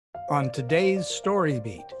on today's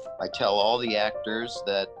StoryBeat. I tell all the actors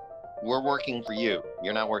that we're working for you.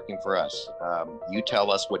 You're not working for us. You tell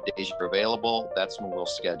us what days you're available. That's when we'll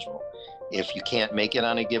schedule. If you can't make it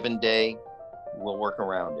on a given day, we'll work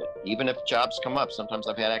around it. Even if jobs come up, sometimes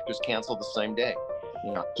I've had actors cancel the same day.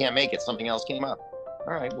 You know, can't make it, something else came up.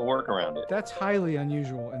 All right, we'll work around it. That's highly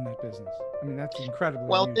unusual in that business. I mean, that's incredibly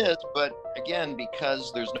Well, unusual. it is, but again,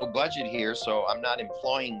 because there's no budget here, so I'm not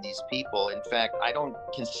employing these people. In fact, I don't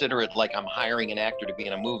consider it like I'm hiring an actor to be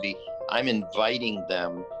in a movie. I'm inviting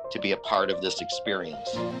them to be a part of this experience.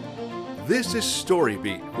 This is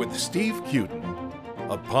StoryBeat with Steve Cuden,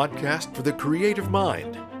 a podcast for the creative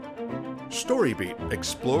mind. StoryBeat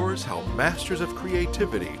explores how masters of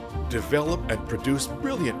creativity develop and produce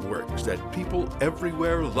brilliant works that people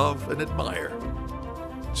everywhere love and admire.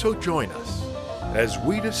 So join us as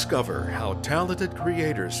we discover how talented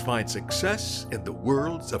creators find success in the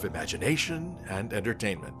worlds of imagination and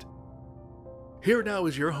entertainment. Here now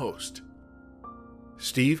is your host,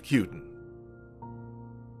 Steve Cuden.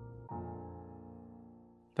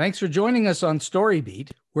 Thanks for joining us on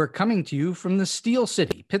StoryBeat. We're coming to you from the Steel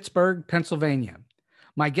City, Pittsburgh, Pennsylvania.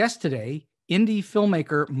 My guest today, indie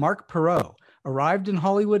filmmaker Mark Pirro, arrived in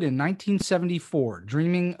Hollywood in 1974,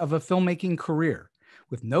 dreaming of a filmmaking career.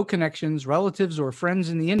 With no connections, relatives, or friends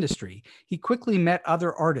in the industry, he quickly met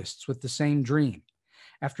other artists with the same dream.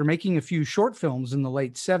 After making a few short films in the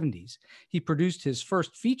late 70s, he produced his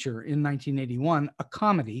first feature in 1981, a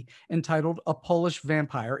comedy entitled A Polish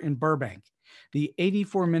Vampire in Burbank. The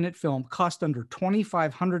 84-minute film cost under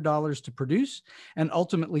 $2,500 to produce and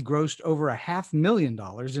ultimately grossed over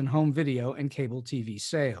 $500,000 in home video and cable TV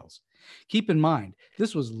sales. Keep in mind,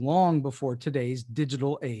 this was long before today's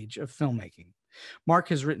digital age of filmmaking. Mark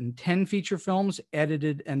has written 10 feature films,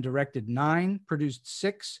 edited and directed 9, produced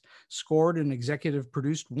 6, scored and executive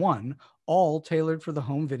produced 1, all tailored for the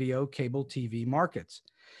home video cable TV markets.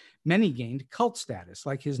 Many gained cult status,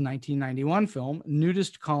 like his 1991 film,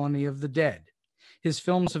 Nudist Colony of the Dead. His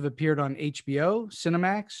films have appeared on HBO,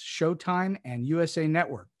 Cinemax, Showtime, and USA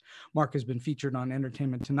Network. Mark has been featured on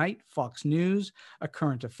Entertainment Tonight, Fox News, A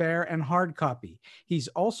Current Affair, and Hard Copy. He's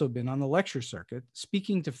also been on the lecture circuit,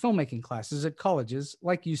 speaking to filmmaking classes at colleges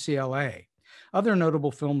like UCLA. Other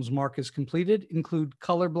notable films Mark has completed include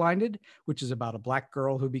Colorblinded, which is about a black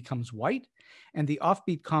girl who becomes white, and the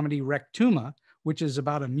offbeat comedy Rectuma, which is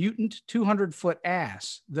about a mutant 200-foot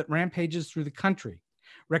ass that rampages through the country.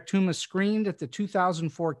 Rectuma screened at the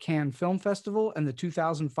 2004 Cannes Film Festival and the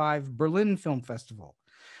 2005 Berlin Film Festival.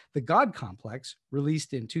 The God Complex,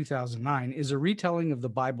 released in 2009, is a retelling of the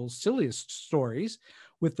Bible's silliest stories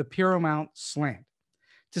with the Pirro slant.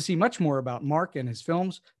 To see much more about Mark and his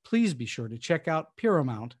films, please be sure to check out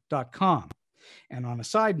pirromount.com. And on a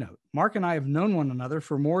side note, Mark and I have known one another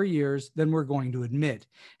for more years than we're going to admit,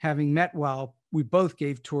 having met while we both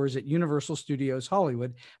gave tours at Universal Studios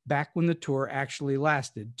Hollywood back when the tour actually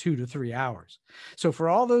lasted 2 to 3 hours. So for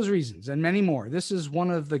all those reasons and many more, this is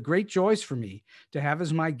one of the great joys for me to have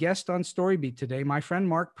as my guest on StoryBeat today, my friend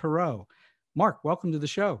Mark Pirro. Mark, welcome to the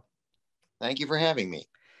show. Thank you for having me.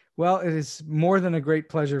 Well, it is more than a great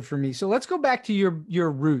pleasure for me. So let's go back to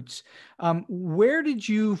your roots. Where did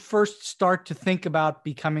you first start to think about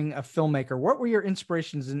becoming a filmmaker? What were your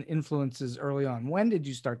inspirations and influences early on? When did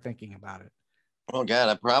you start thinking about it? Oh, God,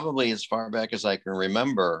 I probably as far back as I can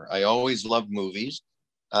remember. I always loved movies.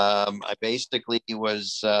 I basically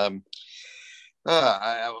was, I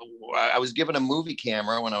was given a movie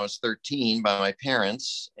camera when I was 13 by my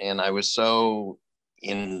parents, and I was so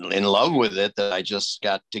in love with it that I just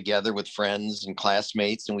got together with friends and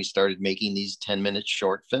classmates, and we started making these 10-minute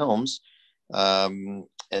short films. And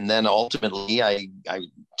then ultimately I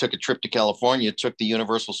took a trip to California, took the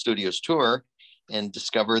Universal Studios tour, and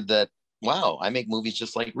discovered that, wow, I make movies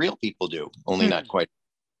just like real people do, only not quite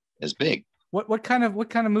as big. What kind of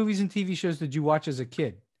movies and TV shows did you watch as a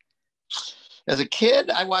kid? As a kid,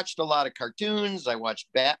 I watched a lot of cartoons. I watched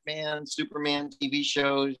Batman, Superman TV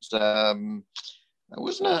shows. I'm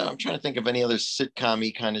trying to think of any other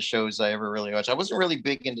sitcom-y kind of shows I ever really watched. I wasn't really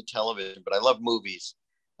big into television, but I love movies.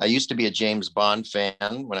 I used to be a James Bond fan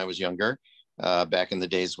when I was younger, back in the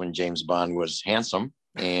days when James Bond was handsome.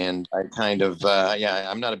 And I kind of,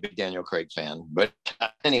 I'm not a big Daniel Craig fan, but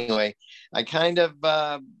anyway, I kind of,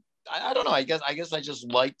 I don't know. I guess I just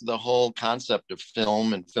liked the whole concept of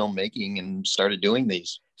film and filmmaking and started doing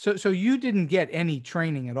these. So you didn't get any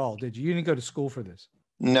training at all, did you? You didn't go to school for this?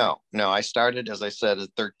 No. I started, as I said, at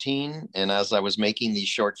 13. And as I was making these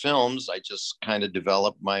short films, I just kind of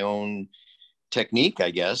developed my own technique, I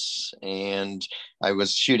guess. And I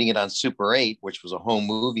was shooting it on Super 8, which was a home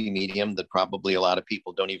movie medium that probably a lot of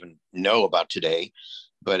people don't even know about today.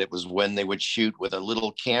 but it was when they would shoot with a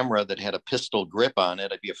little camera that had a pistol grip on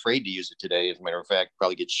it. I'd be afraid to use it today. As a matter of fact,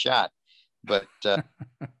 probably get shot. But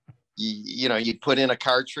you'd put in a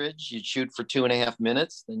cartridge, you'd shoot for 2.5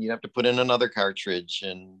 minutes, then you'd have to put in another cartridge,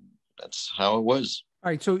 and that's how it was. All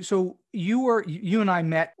right. So you and I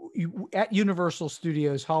met at Universal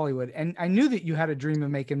Studios Hollywood, and I knew that you had a dream of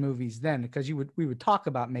making movies then, because we would talk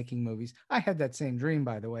about making movies. I had that same dream,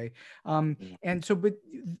 by the way. And so, but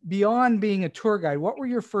beyond being a tour guide, what were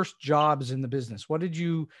your first jobs in the business? What did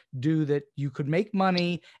you do that you could make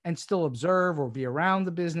money and still observe or be around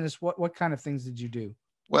the business? What kind of things did you do?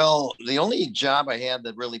 Well, the only job I had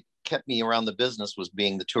that really kept me around the business was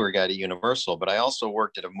being the tour guide at Universal, but I also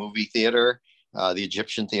worked at a movie theater, the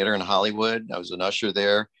Egyptian Theater in Hollywood. I was an usher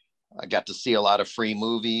there. I got to see a lot of free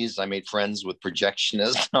movies. I made friends with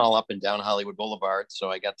projectionists all up and down Hollywood Boulevard, so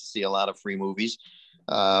I got to see a lot of free movies.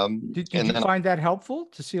 Did you find that helpful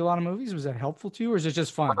to see a lot of movies? Was that helpful to you, or is it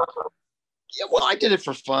just fun? Yeah, well, I did it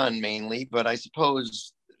for fun mainly, but I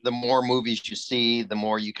suppose the more movies you see, the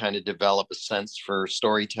more you kind of develop a sense for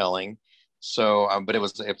storytelling. So, but it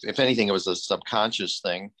was, if anything, it was a subconscious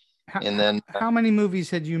thing. And then how many movies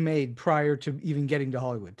had you made prior to even getting to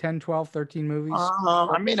Hollywood? 10, 12, 13 movies?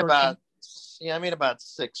 I made about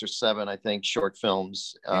 6 or 7, I think, short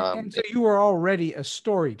films. And so you were already a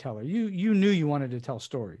storyteller. You knew you wanted to tell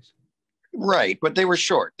stories. Right. But they were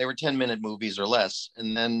short. They were 10-minute movies or less.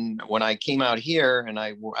 And then when I came out here, and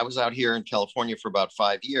I was out here in California for about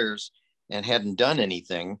 5 years and hadn't done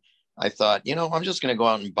anything, I thought, I'm just going to go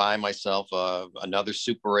out and buy myself another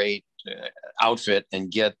Super 8 outfit and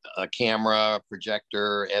get a camera,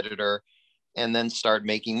 projector, editor, and then start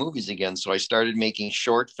making movies again. So I started making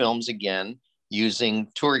short films again using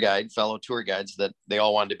fellow tour guides that they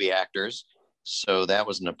all wanted to be actors. So that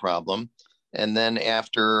wasn't a problem. And then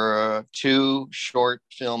after 2 short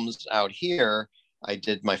films out here, I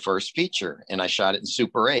did my first feature, and I shot it in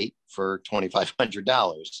Super 8 for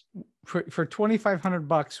 $2,500. For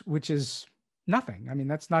 $2,500, which is nothing. I mean,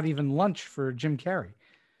 that's not even lunch for Jim Carrey.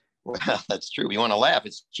 Well, that's true. You want to laugh.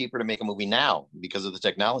 It's cheaper to make a movie now because of the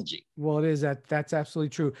technology. Well, it is. That's absolutely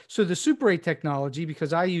true. So the Super 8 technology,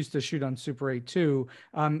 because I used to shoot on Super 8 too,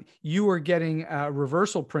 you were getting a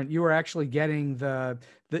reversal print. You were actually getting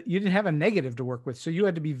you didn't have a negative to work with. So you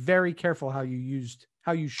had to be very careful how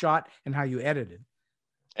you shot and how you edited.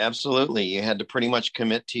 Absolutely. You had to pretty much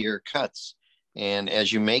commit to your cuts. And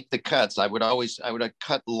as you make the cuts, I would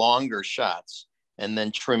cut longer shots and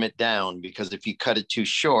then trim it down, because if you cut it too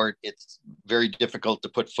short, it's very difficult to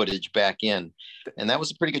put footage back in. And that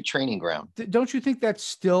was a pretty good training ground. Don't you think that's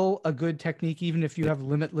still a good technique, even if you have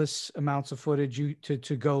limitless amounts of footage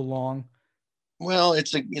to go long? Well,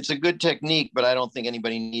 it's a good technique, but I don't think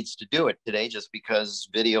anybody needs to do it today just because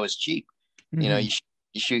video is cheap. Mm-hmm.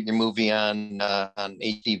 You shoot your movie on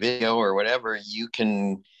HD video or whatever, you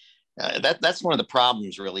can, that's one of the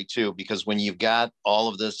problems really too, because when you've got all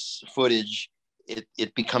of this footage,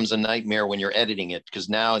 it becomes a nightmare when you're editing it, because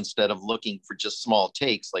now instead of looking for just small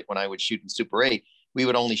takes, like when I would shoot in Super 8, we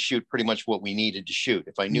would only shoot pretty much what we needed to shoot.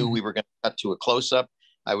 If I knew we were going to cut to a close-up,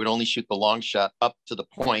 I would only shoot the long shot up to the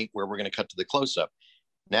point where we're going to cut to the close-up.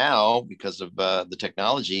 Now, because of the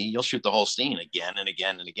technology, you'll shoot the whole scene again and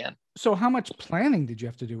again and again. So how much planning did you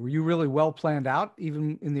have to do? Were you really well planned out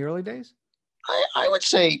even in the early days? I would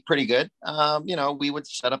say pretty good. We would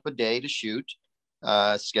set up a day to shoot.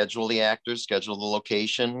 Schedule the actors, schedule the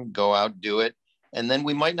location, go out, do it. And then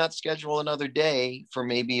we might not schedule another day for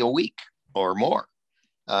maybe a week or more.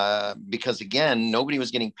 Because again, nobody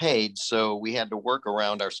was getting paid. So we had to work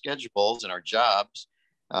around our schedules and our jobs.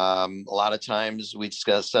 A lot of times we'd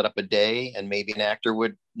set up a day and maybe an actor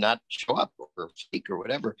would not show up or speak or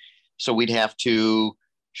whatever. So we'd have to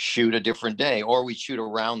shoot a different day, or we'd shoot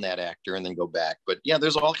around that actor and then go back. But yeah,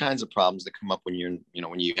 there's all kinds of problems that come up when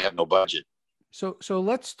when you have no budget. So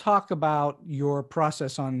let's talk about your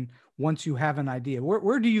process on once you have an idea.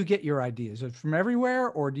 Where do you get your ideas? Is it from everywhere,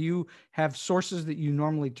 or do you have sources that you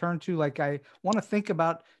normally turn to? Like, I want to think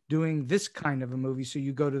about doing this kind of a movie, so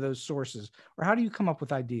you go to those sources. Or how do you come up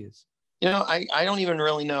with ideas? I don't even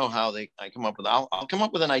really know how I come up with. I'll come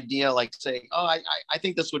up with an idea, like say, I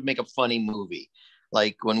think this would make a funny movie.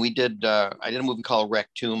 Like when I did a movie called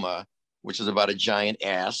Rectuma, which is about a giant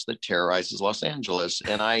ass that terrorizes Los Angeles.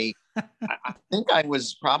 And I think I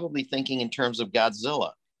was probably thinking in terms of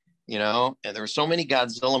Godzilla, and there were so many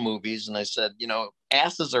Godzilla movies. And I said,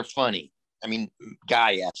 asses are funny. I mean,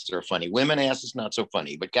 guy asses are funny. Women asses, not so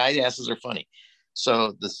funny, but guy asses are funny.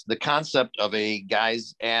 So the concept of a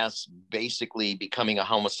guy's ass basically becoming a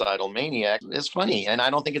homicidal maniac is funny. And I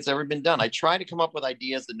don't think it's ever been done. I try to come up with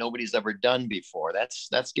ideas that nobody's ever done before.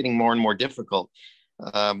 That's getting more and more difficult.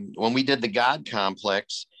 when we did the God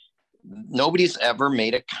Complex, nobody's ever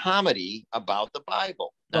made a comedy about the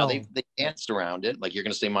Bible. Now they danced around it, like you're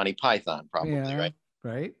going to say Monty Python, probably, right?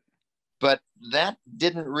 Right. But that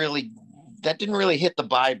didn't really hit the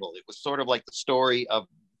Bible. It was sort of like the story of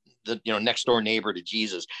the next door neighbor to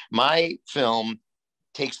Jesus. My film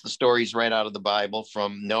takes the stories right out of the Bible,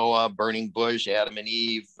 from Noah, burning bush, Adam and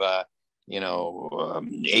Eve,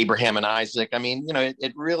 Abraham and Isaac. I mean,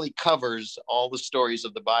 it really covers all the stories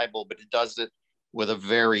of the Bible, but it does it with a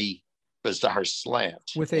very bizarre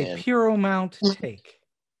slant. With a Pirro mount take.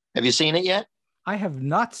 Have you seen it yet? I have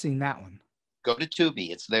not seen that one. Go to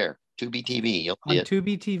Tubi. It's there. Tubi TV. You'll see on it.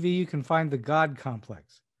 Tubi TV, you can find the God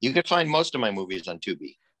Complex. You can find most of my movies on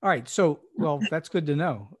Tubi. All right. So, well, that's good to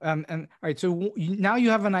know. And all right. So now you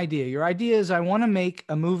have an idea. Your idea is, I want to make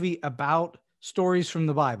a movie about stories from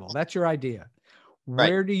the Bible. That's your idea.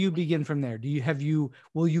 Where Right. do you begin from there?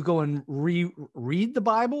 Will you go and read the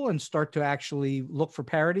Bible and start to actually look for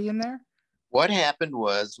parody in there? What happened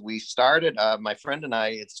was, we started, my friend and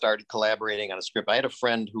I had started collaborating on a script. I had a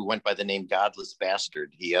friend who went by the name Godless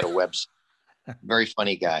Bastard. He had a website, very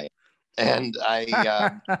funny guy. And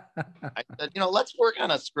I said, let's work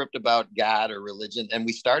on a script about God or religion. And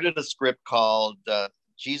we started a script called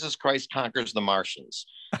Jesus Christ Conquers the Martians.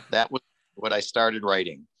 That was what I started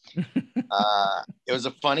writing. It was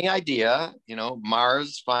a funny idea.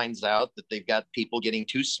 Mars finds out that they've got people getting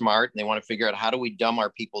too smart, and they want to figure out, how do we dumb our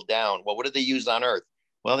people down? Well, what do they use on Earth?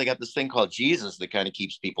 Well, they got this thing called Jesus that kind of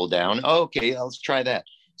keeps people down. Oh, okay, let's try that.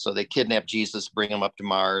 So they kidnap Jesus, bring him up to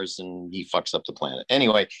Mars, and he fucks up the planet.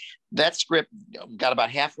 Anyway, that script got about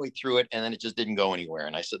halfway through it, and then it just didn't go anywhere.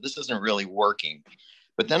 And I said, this isn't really working.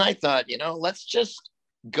 But then I thought, let's just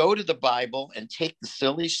go to the Bible and take the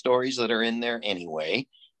silly stories that are in there anyway,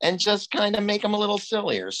 and just kind of make them a little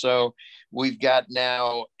sillier. So we've got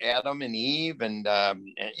now Adam and Eve, and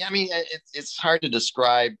it's hard to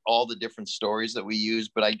describe all the different stories that we use,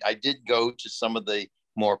 but I did go to some of the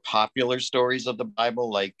more popular stories of the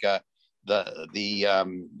Bible, like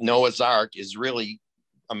the Noah's Ark is really,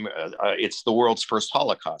 it's the world's first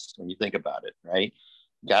Holocaust when you think about it, right?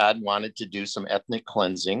 God wanted to do some ethnic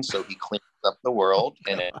cleansing, so he cleaned up the world,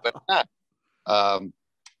 and it went not.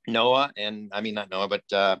 Noah, and not Noah,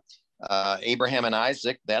 but Abraham and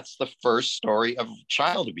Isaac, that's the first story of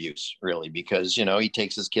child abuse, really, because, he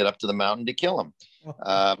takes his kid up to the mountain to kill him.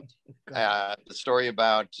 The story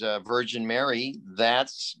about Virgin Mary,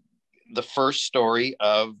 that's the first story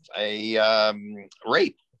of a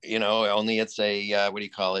rape, only it's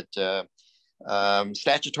a,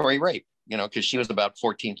 statutory rape, because she was about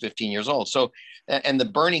 14, 15 years old. So, and the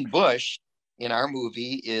burning bush in our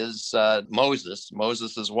movie is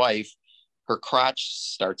Moses's wife. Her crotch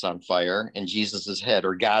starts on fire, and Jesus's head,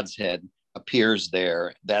 or God's head, appears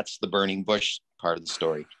there. That's the burning bush part of the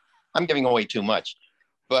story. I'm giving away too much,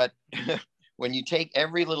 but when you take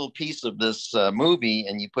every little piece of this movie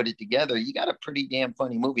and you put it together, you got a pretty damn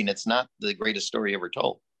funny movie, and it's not the greatest story ever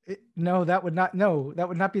told. No, that would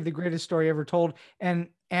not be the greatest story ever told. And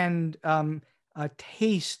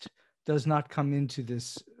taste does not come into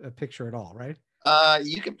this picture at all, right?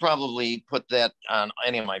 You could probably put that on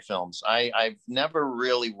any of my films. I've never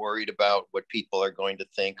really worried about what people are going to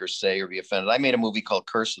think or say or be offended. I made a movie called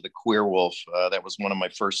Curse of the Queer Wolf. That was one of my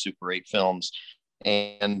first Super 8 films.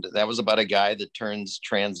 And that was about a guy that turns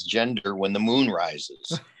transgender when the moon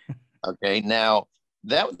rises. Okay, now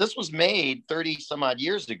this was made 30 some odd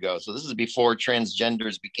years ago. So this is before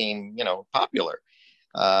transgenders became, popular.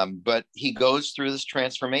 But he goes through this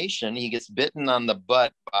transformation. He gets bitten on the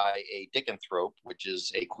butt by a lycanthrope, which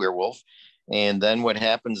is a queer wolf. And then what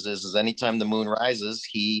happens is anytime the moon rises,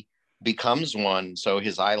 he becomes one. So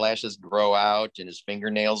his eyelashes grow out and his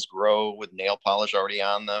fingernails grow with nail polish already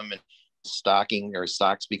on them. And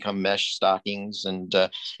socks become mesh stockings. And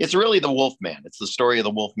it's really the Wolfman. It's the story of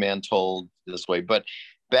the Wolfman told this way. But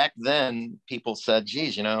back then, people said,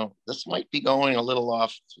 geez, this might be going a little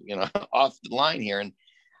off, off the line here. And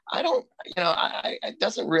I don't, it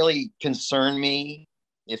doesn't really concern me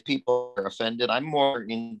if people are offended. I'm more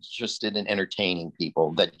interested in entertaining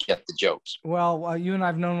people that get the jokes. Well, you and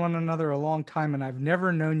I've known one another a long time, and I've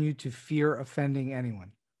never known you to fear offending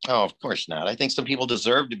anyone. Oh, of course not. I think some people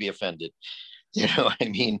deserve to be offended.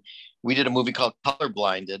 We did a movie called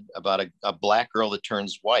Colorblinded about a black girl that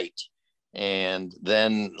turns white. And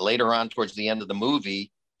then later on, towards the end of the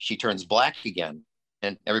movie, she turns black again.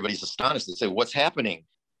 And everybody's astonished. They say, what's happening?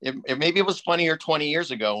 Maybe it was funnier 20 years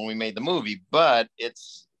ago when we made the movie, but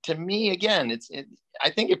it's, to me, again, I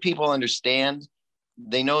think if people understand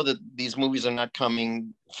they know that these movies are not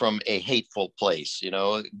coming from a hateful place. You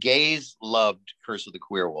know, gays loved Curse of the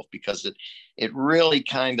Queer Wolf because it really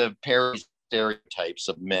kind of parodies stereotypes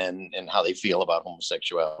of men and how they feel about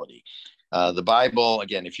homosexuality. The Bible,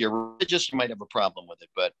 again, if you're religious, you might have a problem with it,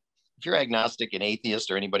 but if you're agnostic and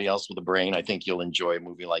atheist or anybody else with a brain, I think you'll enjoy a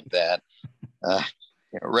movie like that.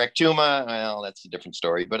 Rectuma, well, that's a different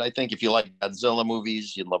story. But I think if you like Godzilla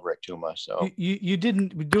movies, you'd love Rectuma. So you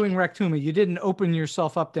didn't, doing Rectuma, you didn't open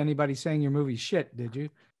yourself up to anybody saying your movie's shit, did you?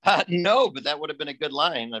 No, but that would have been a good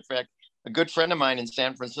line. In fact, a good friend of mine in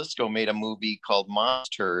San Francisco made a movie called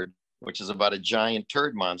Monster, which is about a giant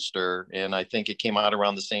turd monster. And I think it came out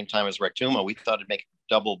around the same time as Rectuma. We thought it'd make a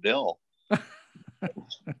double bill.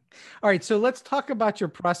 All right, so let's talk about your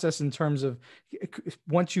process in terms of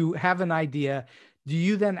once you have an idea, do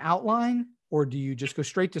you then outline or do you just go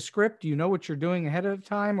straight to script? Do you know what you're doing ahead of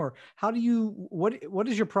time, or how do you, what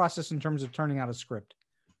is your process in terms of turning out a script?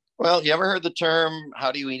 Well, you ever heard the term,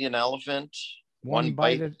 how do you eat an elephant? One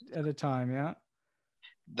bite at a time, yeah.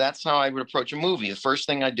 That's how I would approach a movie. The first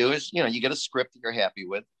thing I do is, you get a script that you're happy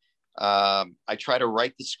with. I try to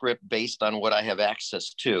write the script based on what I have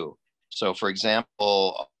access to. So, for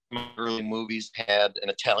example, my early movies had an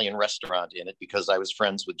Italian restaurant in it because I was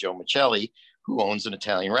friends with Joe Michelli, who owns an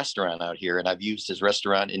Italian restaurant out here, and I've used his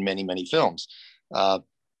restaurant in many, many films.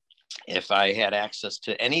 If I had access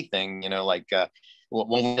to anything, like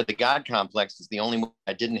when we had the God Complex, is the only movie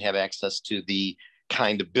I didn't have access to the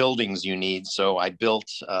kind of buildings you need. So I built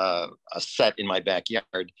a set in my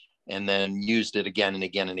backyard and then used it again and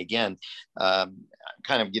again and again.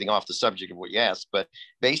 Kind of getting off the subject of what you asked, but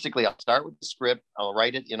basically I'll start with the script. I'll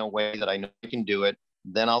write it in a way that I know I can do it.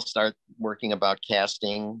 Then I'll start working about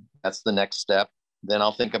casting. That's the next step. Then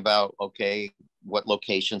I'll think about, okay, what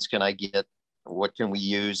locations can I get? What can we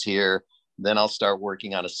use here? Then I'll start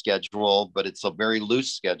working on a schedule, but it's a very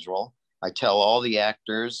loose schedule. I tell all the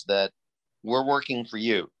actors that we're working for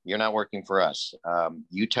you. You're not working for us.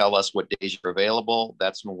 You tell us what days you're available.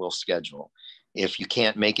 That's when we'll schedule. If you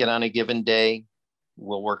can't make it on a given day,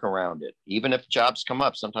 we'll work around it. Even if jobs come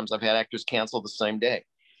up, sometimes I've had actors cancel the same day.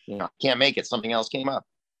 Can't make it. Something else came up.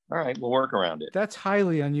 All right, we'll work around it. That's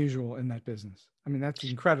highly unusual in that business. I mean, that's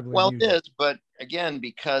incredibly unusual. It is, but again,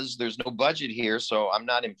 because there's no budget here, so I'm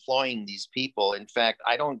not employing these people. In fact,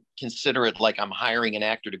 I don't consider it like I'm hiring an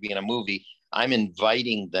actor to be in a movie. I'm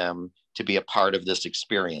inviting them to be a part of this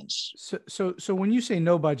experience. So when you say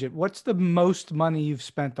no budget, what's the most money you've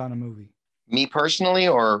spent on a movie? Me personally,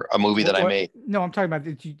 or a movie that I made? No, I'm talking about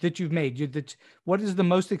that you've made. What is the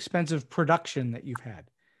most expensive production that you've had?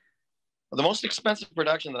 Well, the most expensive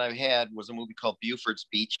production that I've had was a movie called Buford's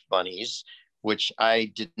Beach Bunnies, which I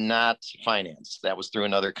did not finance. That was through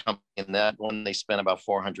another company, and that one they spent about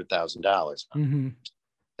 $400,000. Mm-hmm.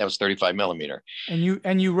 That was 35 millimeter. And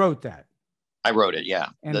you wrote that? I wrote it, yeah.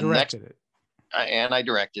 And directed it. And I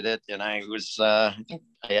directed it, and I was, I think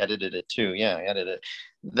I edited it too. Yeah, I edited it.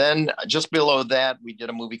 Then just below that, we did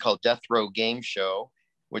a movie called Death Row Game Show,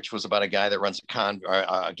 which was about a guy that runs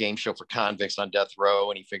a game show for convicts on death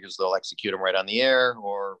row, and he figures they'll execute them right on the air,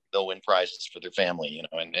 or they'll win prizes for their family,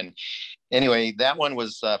 And anyway, that one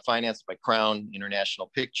was financed by Crown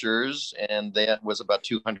International Pictures, and that was about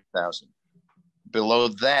 $200,000. Below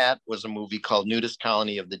that was a movie called Nudist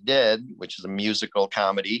Colony of the Dead, which is a musical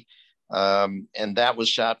comedy. And that was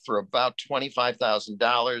shot for about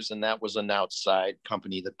 $25,000. And that was an outside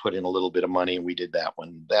company that put in a little bit of money, and we did that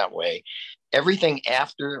one that way. Everything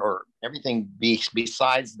after, or everything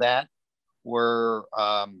besides that, were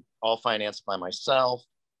all financed by myself.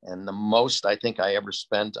 And the most I think I ever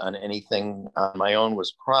spent on anything on my own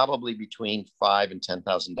was probably between $5,000 and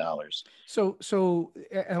 $10,000. So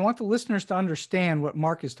I want the listeners to understand what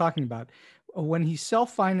Mark is talking about. When he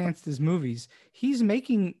self-financed his movies, he's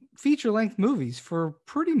making feature-length movies for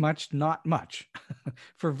pretty much not much,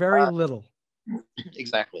 for very little.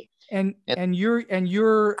 Exactly. And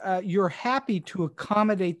you're happy to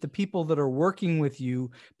accommodate the people that are working with you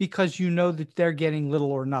because you know that they're getting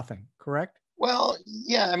little or nothing, correct? Well,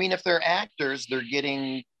 yeah. I mean, if they're actors, they're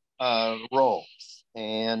getting roles.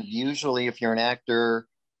 And usually if you're an actor,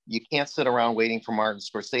 you can't sit around waiting for Martin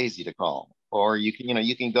Scorsese to call. Or you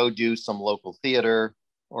can go do some local theater,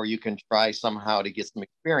 or you can try somehow to get some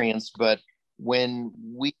experience. But when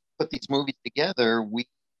we put these movies together, we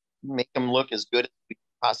make them look as good as we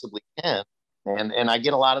possibly can. And I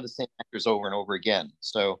get a lot of the same actors over and over again.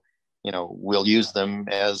 So, we'll use them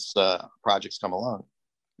as projects come along.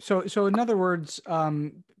 So in other words,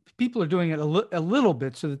 people are doing it a little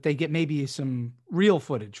bit so that they get maybe some real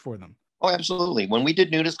footage for them. Oh, absolutely. When we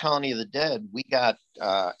did Nudist Colony of the Dead, we got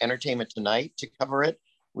Entertainment Tonight to cover it.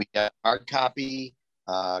 We got hard copy.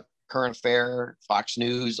 Current Affair, Fox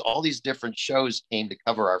News, all these different shows came to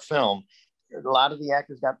cover our film. A lot of the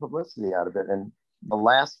actors got publicity out of it. And the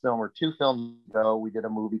last film, or 2 films ago, we did a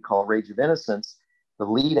movie called Rage of Innocence. The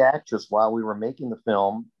lead actress, while we were making the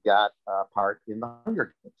film, got a part in the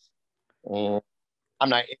Hunger Games.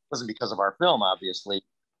 And it wasn't because of our film, obviously.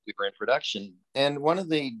 We were in production. And one of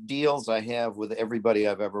the deals I have with everybody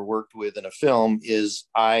I've ever worked with in a film is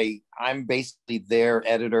I'm basically their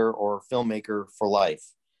editor or filmmaker for life.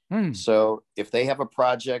 So if they have a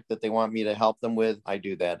project that they want me to help them with, I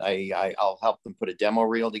do that. I'll help them put a demo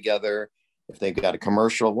reel together. If they've got a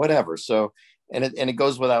commercial, whatever. So, and it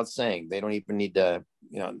goes without saying, they don't even need to,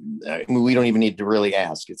 we don't even need to really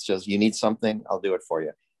ask. It's just, you need something, I'll do it for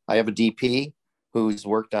you. I have a DP who's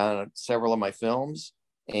worked on several of my films.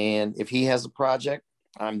 And if he has a project,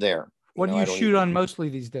 I'm there. What do you shoot on mostly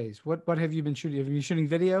these days? What have you been shooting? Have you been shooting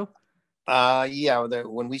video?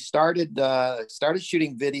 When we started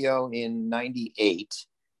shooting video in '98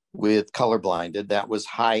 with Colorblinded, that was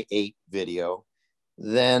high 8 video.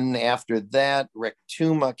 Then after that,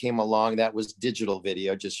 Rectuma came along. That was digital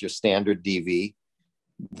video, just your standard DV.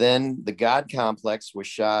 Then the God Complex was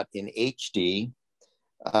shot in HD,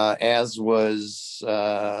 as was,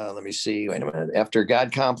 let me see, wait a minute. After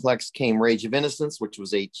God Complex came Rage of Innocence, which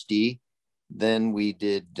was HD. Then we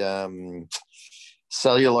did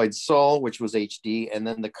Celluloid Soul, which was HD. And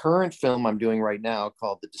then the current film I'm doing right now,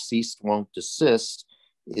 called The Deceased Won't Desist,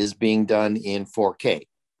 is being done in 4K.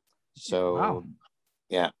 So, wow.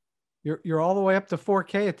 Yeah. You're all the way up to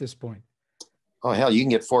 4K at this point. Oh, hell, you can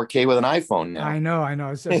get 4K with an iPhone now. I know.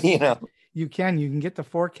 It's just, you can get the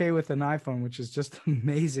 4K with an iPhone, which is just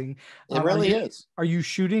amazing. It really is. Are you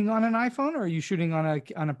shooting on an iPhone, or are you shooting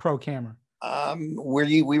on a pro camera?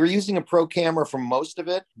 We were using a pro camera for most of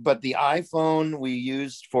it, but the iPhone we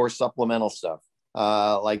used for supplemental stuff.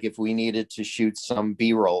 Like if we needed to shoot some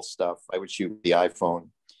B-roll stuff, I would shoot the iPhone.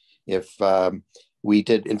 If we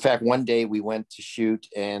did, in fact, one day we went to shoot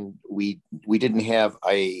and we didn't have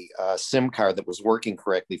a SIM card that was working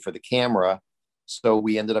correctly for the camera. So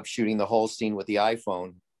we ended up shooting the whole scene with the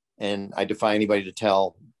iPhone, and I defy anybody to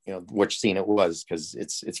tell, which scene it was, because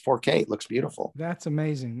it's 4K. It looks beautiful. That's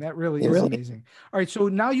amazing. That really is amazing. All right. So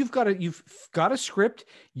now you've got a script,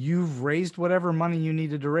 you've raised whatever money you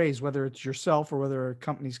needed to raise, whether it's yourself or whether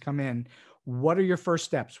companies come in. What are your first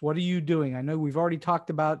steps? What are you doing? I know we've already talked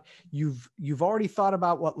about, you've already thought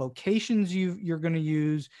about what locations you're going to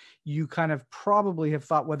use. You kind of probably have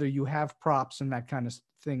thought whether you have props and that kind of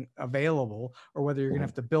thing available, or whether you're going to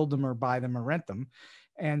have to build them or buy them or rent them.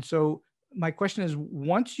 And so my question is,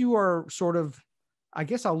 once you are sort of, I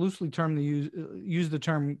guess I'll loosely use the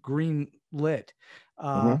term green lit.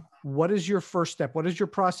 What is your first step? What is your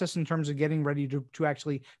process in terms of getting ready to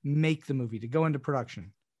actually make the movie, to go into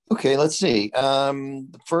production? Okay, let's see.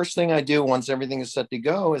 The first thing I do once everything is set to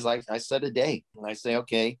go is I set a date, and I say,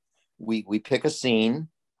 okay, we pick a scene,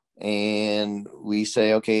 and we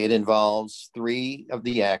say, okay, it involves 3 of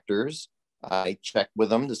the actors. I check with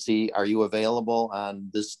them to see, are you available on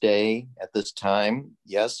this day at this time?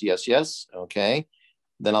 Yes. Okay.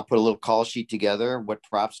 Then I'll put a little call sheet together. What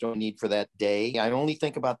props do I need for that day? I only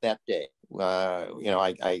think about that day.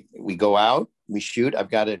 We go out, we shoot.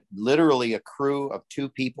 I've got literally a crew of 2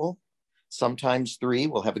 people, sometimes 3.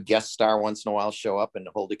 We'll have a guest star once in a while show up and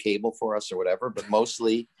hold a cable for us or whatever, but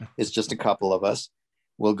mostly it's just a couple of us.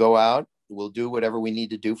 We'll go out, we'll do whatever we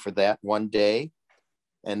need to do for that one day,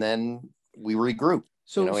 and then we regroup.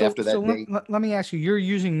 After that day. Let me ask you, you're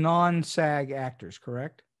using non-SAG actors,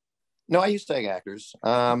 correct? No, I use SAG actors.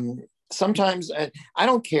 Sometimes I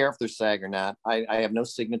don't care if they're SAG or not. I have no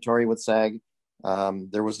signatory with SAG.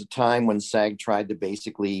 There was a time when SAG tried to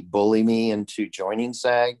basically bully me into joining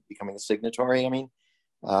SAG, becoming a signatory,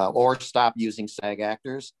 or stop using SAG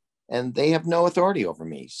actors. And they have no authority over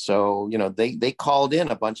me. So, they called in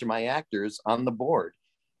a bunch of my actors on the board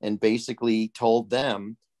and basically told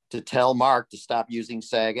them to tell Mark to stop using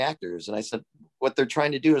SAG actors. And I said, what they're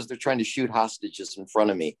trying to do is they're trying to shoot hostages in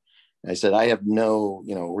front of me. And I said, I have no,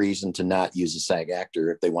 reason to not use a SAG actor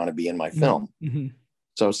if they want to be in my film. Mm-hmm.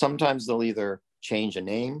 So sometimes they'll either change a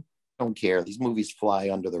name. I don't care. These movies fly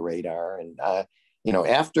under the radar. And, I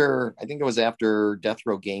think it was after Death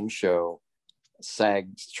Row Game Show,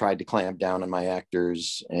 SAG tried to clamp down on my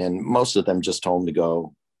actors, and most of them just told them to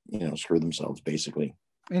go, screw themselves, basically.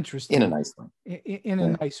 Interesting. In a nice way. In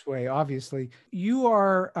a nice way, obviously. You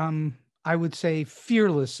are, I would say,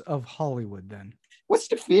 fearless of Hollywood then. What's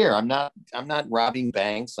the fear? I'm not robbing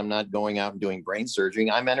banks. I'm not going out and doing brain surgery.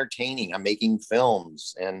 I'm entertaining. I'm making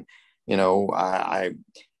films. And,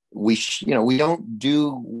 we don't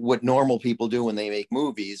do what normal people do when they make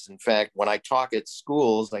movies. In fact, when I talk at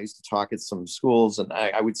schools, I used to talk at some schools, and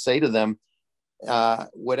I would say to them,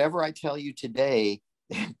 whatever I tell you today,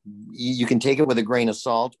 you can take it with a grain of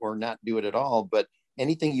salt or not do it at all. But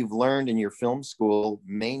anything you've learned in your film school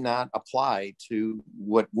may not apply to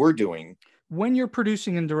what we're doing. When you're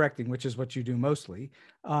producing and directing, which is what you do mostly,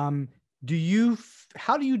 how do you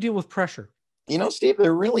deal with pressure? Steve,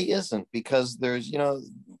 there really isn't, because there's,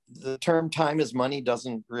 the term time is money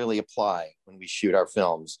doesn't really apply when we shoot our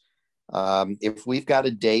films. If we've got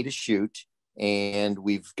a day to shoot and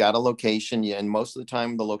we've got a location, and most of the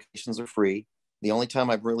time the locations are free. The only time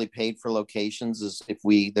I've really paid for locations is if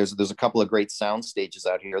there's a couple of great sound stages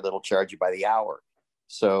out here that'll charge you by the hour.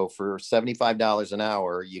 So for $75 an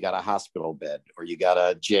hour, you got a hospital bed or you got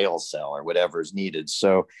a jail cell or whatever is needed.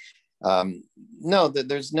 So no,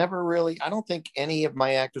 there's never really, I don't think any of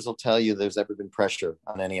my actors will tell you there's ever been pressure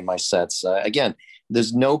on any of my sets. Again,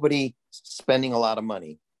 there's nobody spending a lot of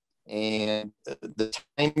money, and the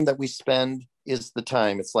time that we spend is the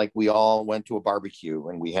time. It's like we all went to a barbecue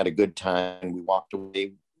and we had a good time. We walked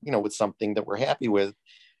away, with something that we're happy with.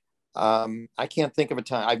 I can't think of a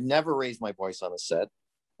time. I've never raised my voice on a set.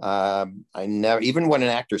 I never, even when an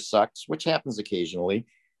actor sucks, which happens occasionally,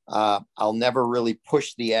 I'll never really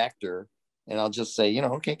push the actor, and I'll just say,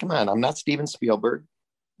 okay, come on, I'm not Steven Spielberg,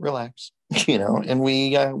 relax, and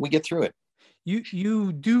we get through it.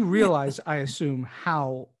 You do realize, I assume,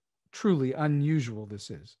 how truly unusual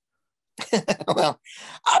this is. Well,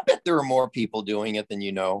 I bet there are more people doing it than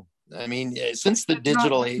I mean, since the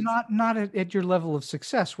digital age. Not at your level of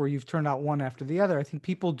success where you've turned out one after the other. I think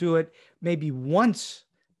people do it maybe once,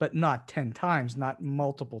 but not 10 times, not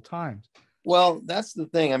multiple times. Well, that's the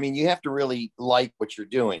thing. I mean, you have to really like what you're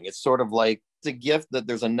doing. It's sort of like, it's a gift that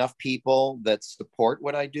there's enough people that support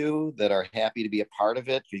what I do, that are happy to be a part of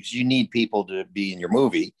it, because you need people to be in your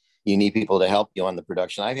movie. You need people to help you on the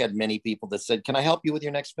production. I've had many people that said, can I help you with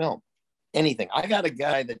your next film? Anything. I got a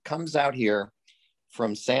guy that comes out here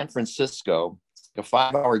from San Francisco, a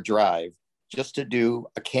 5-hour drive, just to do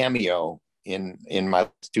a cameo in my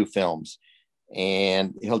two films.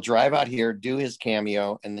 And he'll drive out here, do his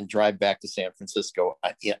cameo, and then drive back to San Francisco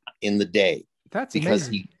in the day. That's because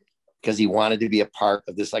amazing. Because he wanted to be a part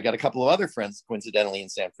of this. I got a couple of other friends, coincidentally, in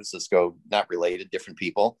San Francisco, not related, different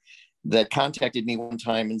people, that contacted me one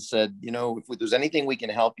time and said, if there's anything we can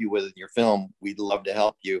help you with in your film, we'd love to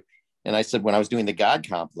help you. And I said, when I was doing the God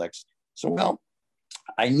Complex, so, well,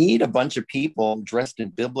 I need a bunch of people dressed in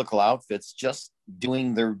biblical outfits, just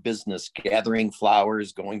doing their business, gathering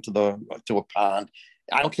flowers, going to a pond.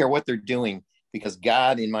 I don't care what they're doing, because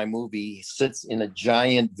God in my movie sits in a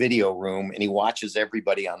giant video room and he watches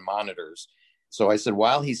everybody on monitors. So I said,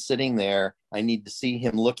 while he's sitting there, I need to see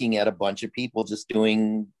him looking at a bunch of people just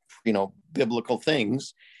doing, biblical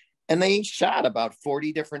things. And they shot about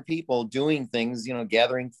 40 different people doing things,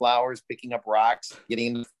 gathering flowers, picking up rocks, getting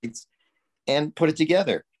in the fields, and put it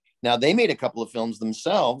together. Now, they made a couple of films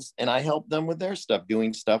themselves, and I helped them with their stuff,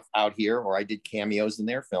 doing stuff out here, or I did cameos in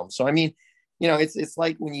their films. So, I mean, it's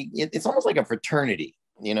like it's almost like a fraternity.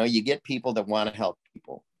 You get people that want to help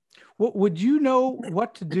people. Well, would you know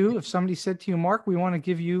what to do if somebody said to you, Mark, we want to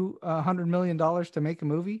give you $100 million to make a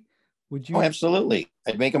movie? Would you? Oh, absolutely.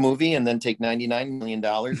 I'd make a movie and then take $99 million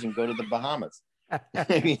and go to the Bahamas.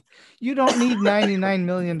 You don't need $99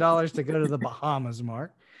 million to go to the Bahamas,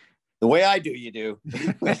 Mark. The way I do, you do.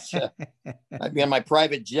 I'd be on my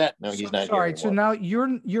private jet. No, he's not. Sorry. So now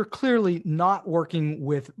you're clearly not working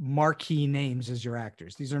with marquee names as your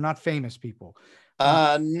actors. These are not famous people.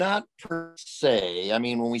 Not per se. I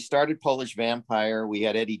mean, when we started Polish Vampire, we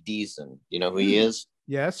had Eddie Deason. You know who he is?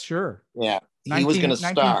 Yes, sure. Yeah. He was going to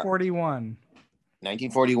star.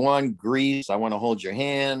 1941. Grease, I Want to Hold Your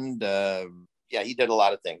Hand. Yeah, he did a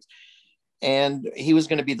lot of things. And he was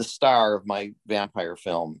going to be the star of my vampire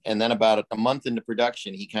film. And then about a month into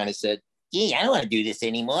production, he kind of said, gee, I don't want to do this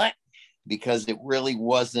anymore, because it really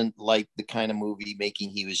wasn't like the kind of movie making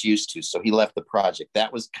he was used to. So he left the project.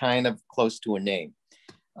 That was kind of close to a name.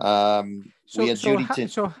 So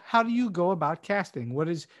how do you go about casting? What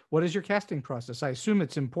is your casting process? I assume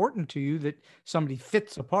it's important to you that somebody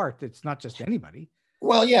fits a part. It's not just anybody.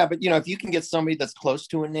 Well, yeah, but if you can get somebody that's close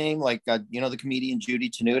to a name, like the comedian Judy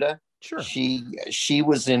Tenuta, sure, she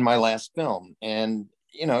was in my last film, and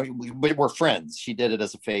we're friends. She did it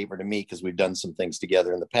as a favor to me because we've done some things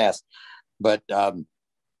together in the past. But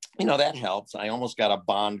that helps. I almost got a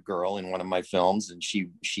Bond girl in one of my films, and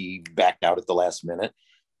she backed out at the last minute.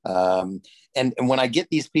 And when I get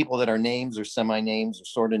these people that are names or semi-names or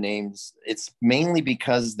sort of names, it's mainly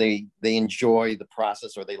because they enjoy the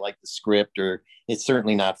process, or they like the script, or it's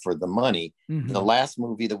certainly not for the money. Mm-hmm. The last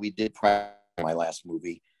movie that we did, prior to my last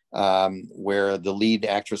movie, where the lead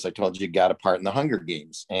actress I told you got a part in the Hunger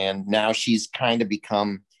Games, and now she's kind of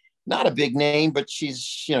become not a big name, but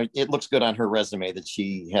she's, you know, it looks good on her resume that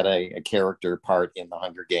she had a character part in the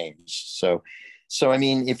Hunger Games. So I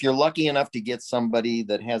mean, if you're lucky enough to get somebody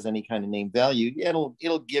that has any kind of name value, it'll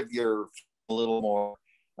give your a little more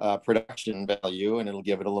production value, and it'll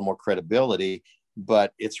give it a little more credibility.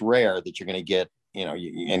 But it's rare that you're going to get, you know,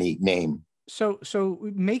 any name. So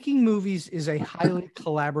making movies is a highly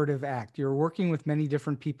collaborative act. You're working with many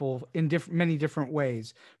different people in many different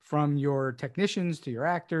ways, from your technicians to your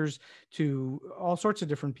actors to all sorts of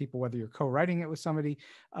different people, whether you're co-writing it with somebody.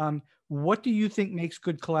 What do you think makes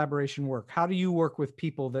good collaboration work? How do you work with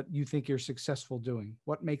people that you think you're successful doing?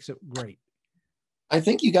 What makes it great? I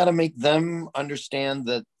think you got to make them understand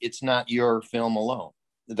that it's not your film alone,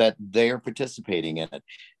 that they're participating in it.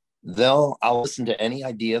 I'll listen to any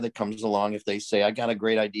idea that comes along. If they say, I got a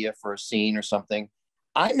great idea for a scene or something,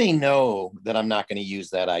 I may know that I'm not going to use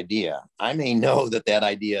that idea. I may know that that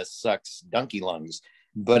idea sucks donkey lungs,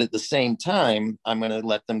 but at the same time, I'm going to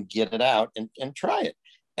let them get it out and try it.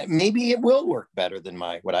 Maybe it will work better than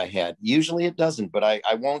what I had. Usually it doesn't, but I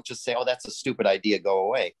won't just say, oh, that's a stupid idea, go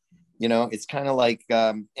away. You know, it's kind of like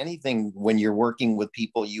anything. When you're working with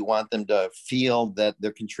people, you want them to feel that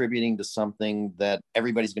they're contributing to something that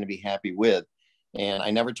everybody's going to be happy with. And I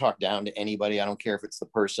never talk down to anybody. I don't care if it's the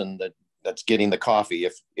person that's getting the coffee,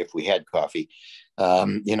 if we had coffee.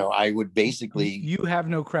 You know, I would basically... You have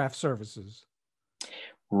no craft services.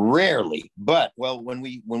 Rarely, but when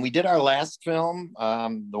we did our last film,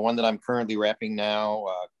 the one that I'm currently wrapping now,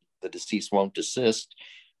 The Deceased Won't Desist,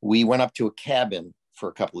 we went up to a cabin for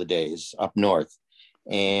a couple of days up north,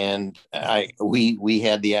 and we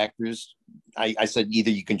had the actors. I said,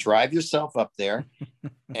 either you can drive yourself up there,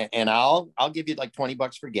 and I'll give you like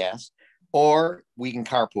 $20 for gas, or we can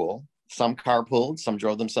carpool. Some carpooled, some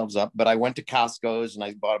drove themselves up. But I went to Costco's and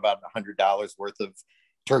I bought about $100 worth of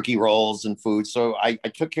turkey rolls and food. So I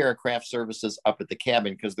took care of craft services up at the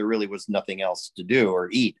cabin, because there really was nothing else to do or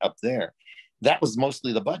eat up there. That was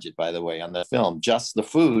mostly the budget, by the way, on the film. Just the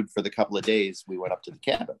food for the couple of days we went up to the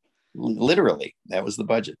cabin. Literally, that was the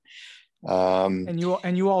budget. And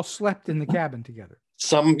you all slept in the cabin together.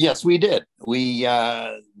 Yes, we did.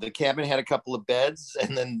 The cabin had a couple of beds,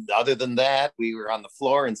 and then other than that, we were on the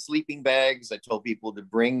floor in sleeping bags. I told people to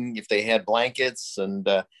bring, if they had blankets, and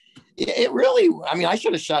it really, I mean, I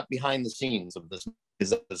should have shot behind the scenes of this,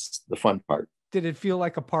 because that was the fun part. Did it feel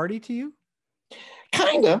like a party to you?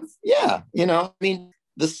 Kind of, yeah. You know, I mean,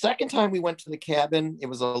 the second time we went to the cabin, it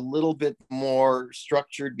was a little bit more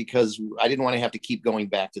structured, because I didn't want to have to keep going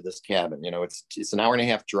back to this cabin. You know, it's an hour and a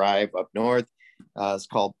half drive up north. It's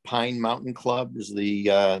called Pine Mountain Club, is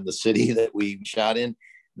the city that we shot in.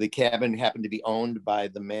 The cabin happened to be owned by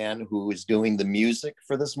the man who is doing the music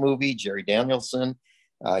for this movie, Jerry Danielson.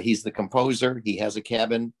 He's the composer. He has a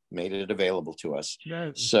cabin, made it available to us.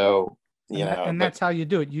 So, that's how you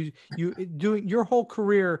do it. You doing your whole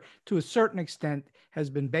career, to a certain extent, has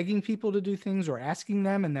been begging people to do things, or asking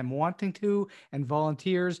them and them wanting to, and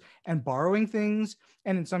volunteers and borrowing things,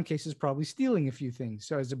 and in some cases probably stealing a few things.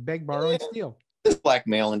 So as a beg, borrow, and steal. There's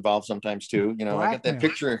blackmail involved sometimes too. You know, blackmail. I got that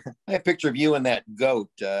picture. I have a picture of you and that goat.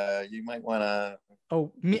 You might want to.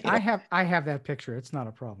 Oh, me! I have that picture. It's not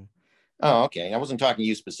a problem. Oh, okay. I wasn't talking to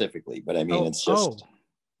you specifically, but I mean, it's just.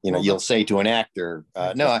 You know, you'll say to an actor,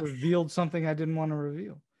 "No, I revealed something I didn't want to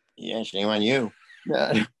reveal." Yeah, shame on you.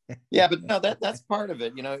 Yeah, but no, that's part of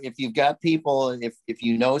it. You know, if you've got people, if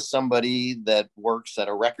you know somebody that works at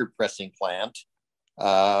a record pressing plant,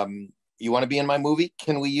 you want to be in my movie?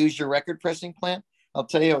 Can we use your record pressing plant? I'll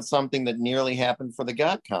tell you something that nearly happened for the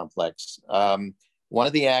God Complex. One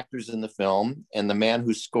of the actors in the film, and the man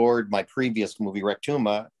who scored my previous movie,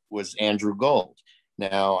 Rectuma, was Andrew Gold.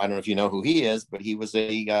 Now, I don't know if you know who he is, but he was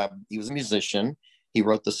a musician. He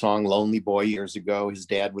wrote the song Lonely Boy years ago. His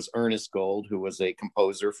dad was Ernest Gold, who was a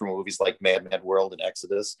composer for movies like Mad Mad World and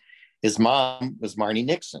Exodus. His mom was Marnie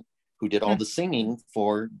Nixon, who did all the singing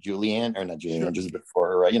for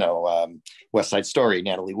West Side Story,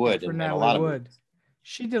 Natalie Wood, and a lot of movies.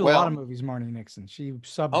 She did a lot of movies, Marnie Nixon. She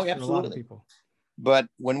subbed for a lot of people. But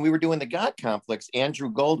when we were doing the God Complex, Andrew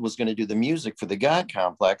Gold was going to do the music for the God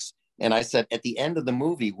Complex. And I said, at the end of the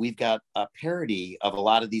movie, we've got a parody of a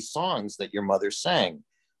lot of these songs that your mother sang.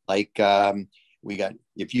 Like we got,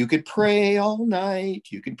 if you could pray all night,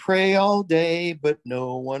 you could pray all day, but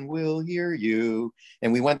no one will hear you.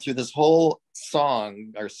 And we went through this whole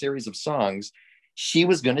song or series of songs, she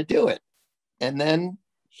was going to do it. And then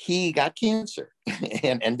he got cancer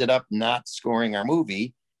and ended up not scoring our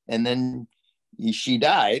movie. And then she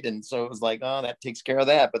died. And so it was like, oh, that takes care of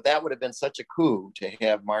that. But that would have been such a coup to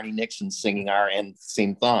have Marnie Nixon singing our end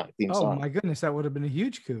theme song. Oh my goodness, that would have been a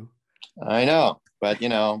huge coup. I know, but you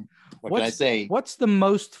know, what can I say? What's the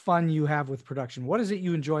most fun you have with production? What is it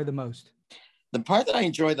you enjoy the most? The part that I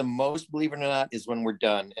enjoy the most, believe it or not, is when we're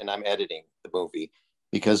done and I'm editing the movie,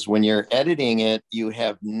 because when you're editing it, you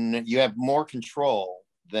have more control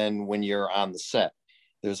than when you're on the set.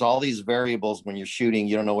 There's all these variables when you're shooting.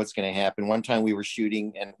 You don't know what's going to happen. One time we were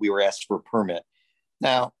shooting and we were asked for a permit.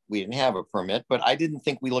 Now, we didn't have a permit, but I didn't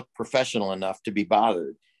think we looked professional enough to be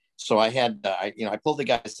bothered. So I had, I pulled the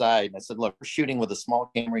guy aside and I said, look, we're shooting with a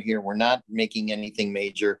small camera here. We're not making anything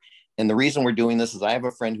major. And the reason we're doing this is I have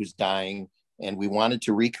a friend who's dying and we wanted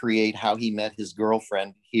to recreate how he met his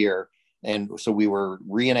girlfriend here. And so we were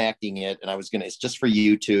reenacting it and it's just for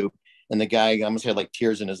YouTube. And the guy almost had like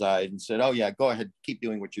tears in his eyes and said, oh yeah, go ahead, keep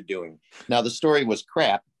doing what you're doing. Now the story was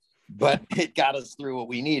crap, but it got us through what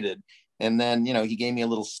we needed. And then, you know, he gave me a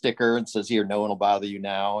little sticker and says, here, no one will bother you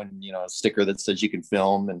now. And, you know, a sticker that says you can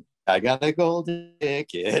film and I got a golden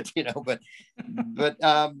ticket, you know, but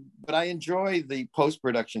I enjoy the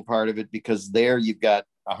post-production part of it because there you've got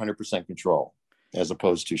 100% control as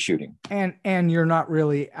opposed to shooting. And you're not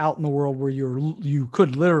really out in the world where you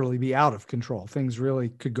could literally be out of control. Things really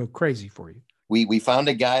could go crazy for you. We found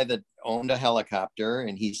a guy that owned a helicopter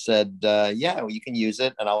and he said, yeah, well, you can use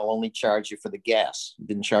it and I'll only charge you for the gas. He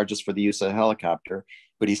didn't charge us for the use of the helicopter,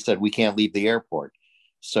 but he said, we can't leave the airport.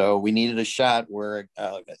 So we needed a shot where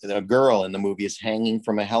a girl in the movie is hanging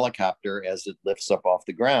from a helicopter as it lifts up off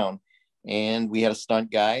the ground. And we had a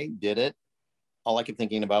stunt guy, did it. All I kept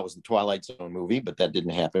thinking about was the Twilight Zone movie, but that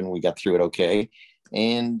didn't happen. We got through it okay.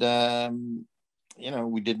 And, you know,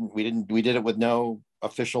 we did it with no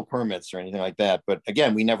official permits or anything like that. But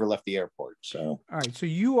again, we never left the airport. So, all right. So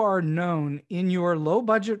you are known in your low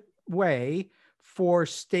budget way for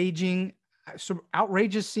staging some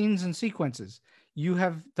outrageous scenes and sequences. You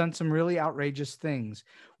have done some really outrageous things.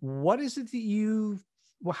 What is it that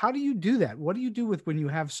how do you do that? What do you do with when you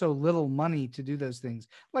have so little money to do those things?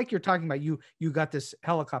 Like you're talking about, you got this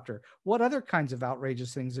helicopter. What other kinds of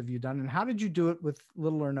outrageous things have you done? And how did you do it with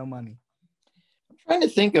little or no money? I'm trying to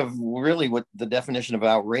think of really what the definition of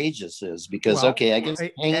outrageous is, because, okay, I guess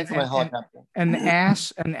hanging from a helicopter. An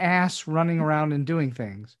ass running around and doing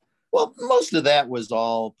things. Well, most of that was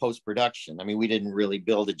all post-production. I mean, we didn't really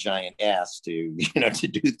build a giant ass to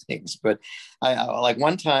do things. But I like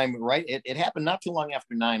one time, right? It happened not too long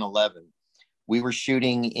after 9/11. We were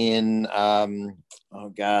shooting in, I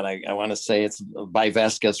want to say it's by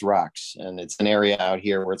Vasquez Rocks. And it's an area out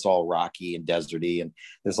here where it's all rocky and deserty. And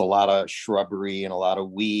there's a lot of shrubbery and a lot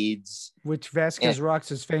of weeds. Which Vasquez Rocks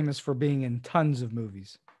is famous for being in tons of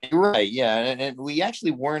movies. Right, yeah, and we actually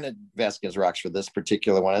weren't at Vasquez Rocks for this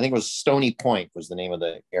particular one. I think it was Stony Point was the name of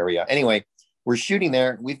the area. Anyway, we're shooting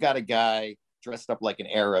there. We've got a guy dressed up like an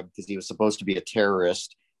Arab because he was supposed to be a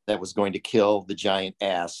terrorist that was going to kill the giant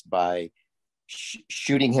ass by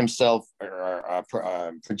shooting himself or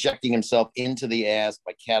projecting himself into the ass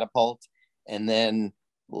by catapult and then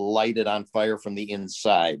light it on fire from the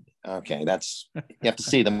inside. Okay, you have to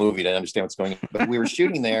see the movie to understand what's going on. But we were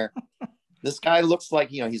shooting there. This guy looks like,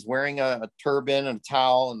 he's wearing a turban and a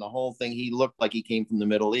towel and the whole thing. He looked like he came from the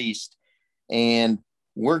Middle East. And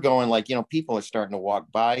we're going like, people are starting to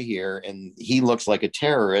walk by here and he looks like a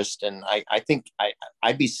terrorist. And I think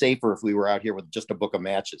I'd be safer if we were out here with just a book of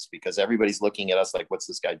matches because everybody's looking at us like, what's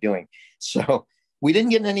this guy doing? So we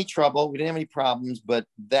didn't get in any trouble. We didn't have any problems, but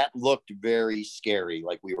that looked very scary.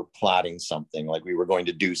 Like we were plotting something, like we were going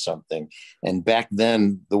to do something. And back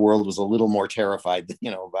then the world was a little more terrified,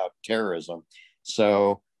 about terrorism.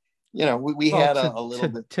 So, we had a little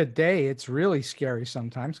bit. Today, it's really scary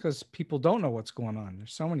sometimes because people don't know what's going on.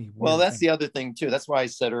 There's so many. Well, that's the other thing too. That's why I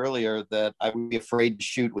said earlier that I would be afraid to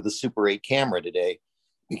shoot with a Super 8 camera today,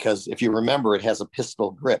 because if you remember, it has a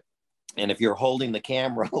pistol grip. And if you're holding the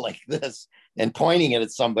camera like this and pointing it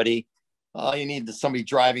at somebody, all you need is somebody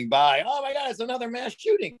driving by. Oh my God, it's another mass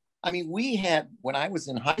shooting. I mean, when I was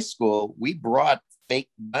in high school, we brought fake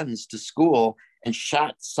guns to school and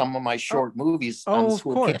shot some of my short movies on the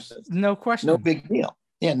school campus. No question. No big deal.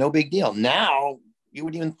 Yeah, no big deal. Now you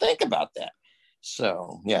wouldn't even think about that.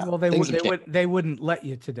 So yeah. Well, they wouldn't let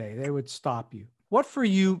you today. They would stop you. What for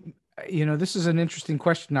you? This is an interesting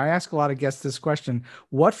question. I ask a lot of guests this question.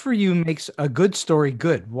 What for you makes a good story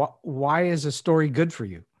good? Why is a story good for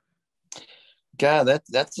you? God,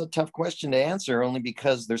 that's a tough question to answer, only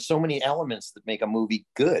because there's so many elements that make a movie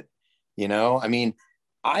good. I mean,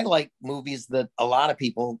 I like movies that a lot of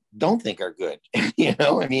people don't think are good.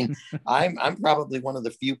 I mean, I'm probably one of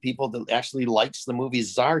the few people that actually likes the movie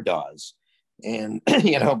Zardoz. And,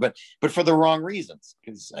 but for the wrong reasons,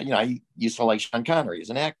 because, I used to like Sean Connery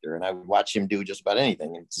as an actor, and I would watch him do just about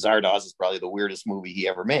anything. And Zardoz is probably the weirdest movie he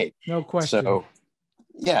ever made. No question. So,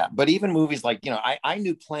 yeah, but even movies like, I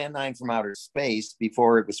knew Plan 9 from Outer Space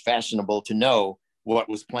before it was fashionable to know what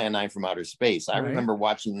was Plan 9 from Outer Space. I remember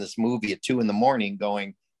watching this movie at 2 a.m.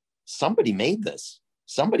 going, somebody made this.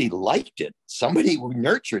 Somebody liked it. Somebody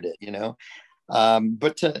nurtured it,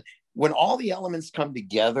 But when all the elements come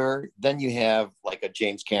together, then you have like a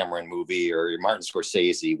James Cameron movie or Martin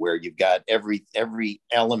Scorsese, where you've got every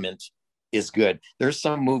element is good. There's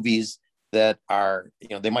some movies that are,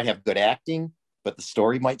 they might have good acting, but the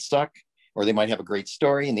story might suck, or they might have a great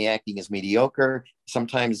story and the acting is mediocre.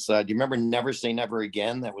 Sometimes, do you remember Never Say Never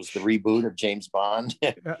Again? That was the reboot of James Bond.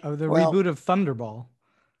 Reboot of Thunderball.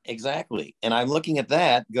 Exactly. And I'm looking at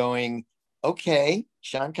that going, okay,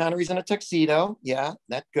 Sean Connery's in a tuxedo. Yeah,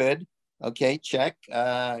 that's good. Okay, check.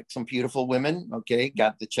 Some beautiful women. Okay,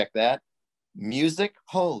 got to check that. Music,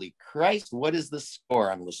 holy Christ, what is the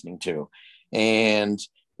score I'm listening to? And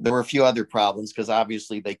there were a few other problems because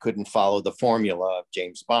obviously they couldn't follow the formula of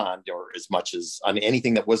James Bond, or as much as on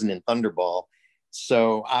anything that wasn't in Thunderball.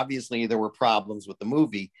 So obviously there were problems with the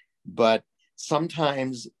movie, but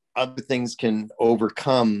sometimes other things can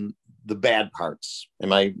overcome the bad parts.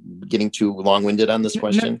 Am I getting too long-winded on this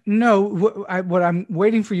question? No, what I'm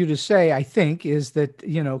waiting for you to say, I think, is that,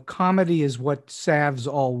 comedy is what salves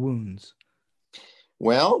all wounds.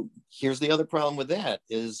 Well, here's the other problem with that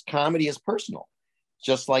is comedy is personal.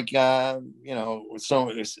 Just like,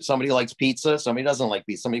 somebody likes pizza, somebody doesn't like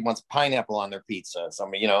pizza, somebody wants pineapple on their pizza.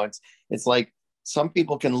 Somebody, it's like some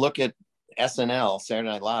people can look at SNL, Saturday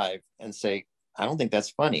Night Live, and say, I don't think that's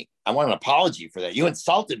funny. I want an apology for that. You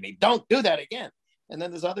insulted me. Don't do that again. And then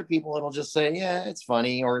there's other people that'll just say, yeah, it's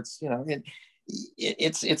funny, or it's,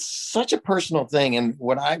 it's such a personal thing. And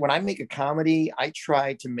when I make a comedy, I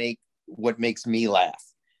try to make what makes me laugh.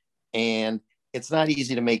 And it's not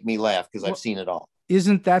easy to make me laugh because I've seen it all.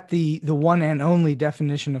 Isn't that the one and only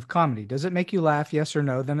definition of comedy? Does it make you laugh? Yes or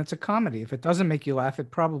no? Then it's a comedy. If it doesn't make you laugh,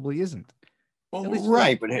 it probably isn't. Well,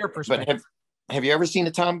 right. But have you ever seen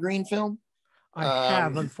a Tom Green film? I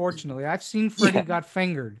have, unfortunately. I've seen Freddy Got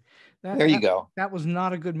Fingered. There you go. That was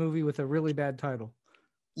not a good movie with a really bad title.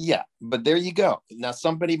 Yeah, but there you go. Now,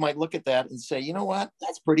 somebody might look at that and say, you know what?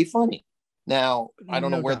 That's pretty funny. Now, I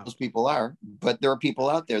don't know where those people are, but there are people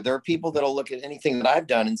out there. There are people that'll look at anything that I've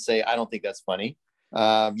done and say, I don't think that's funny.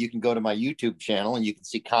 You can go to my YouTube channel and you can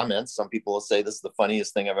see comments. Some people will say, this is the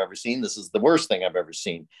funniest thing I've ever seen. This is the worst thing I've ever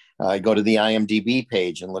seen. Go to the IMDb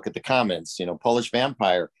page and look at the comments. Polish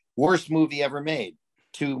Vampire, worst movie ever made.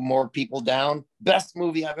 2 more people down, best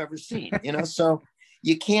movie I've ever seen. So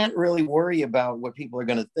you can't really worry about what people are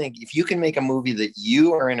going to think. If you can make a movie that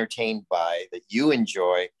you are entertained by, that you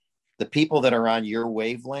enjoy, the people that are on your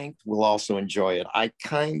wavelength will also enjoy it. I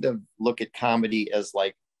kind of look at comedy as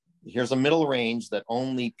like, here's a middle range that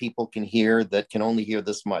only people can hear, that can only hear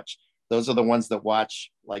this much. Those are the ones that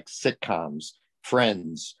watch like sitcoms,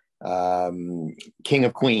 Friends, King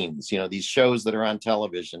of Queens, these shows that are on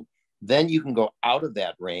television. Then you can go out of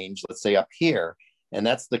that range, let's say up here, and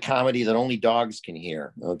that's the comedy that only dogs can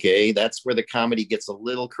hear. Okay, that's where the comedy gets a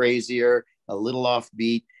little crazier, a little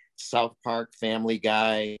offbeat. South Park, Family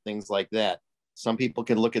Guy, things like that. Some people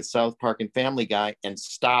can look at South Park and Family Guy and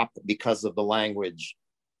stop because of the language.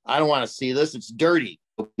 I don't want to see this. It's dirty.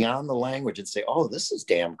 Go beyond the language and say, oh, this is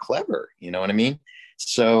damn clever. You know what I mean?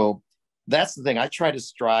 So that's the thing. I try to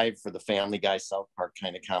strive for the Family Guy, South Park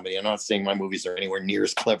kind of comedy. I'm not saying my movies are anywhere near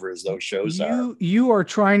as clever as those shows are. You are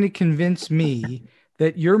trying to convince me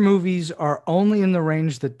that your movies are only in the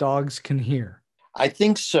range that dogs can hear. I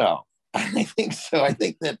think so. I think so. I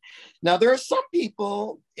think that now there are some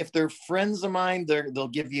people, if they're friends of mine, they'll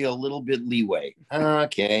give you a little bit leeway.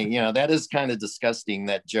 Okay, that is kind of disgusting,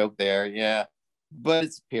 that joke there. Yeah, but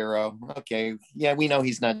it's Pirro. Okay, yeah, we know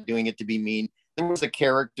he's not doing it to be mean. There was a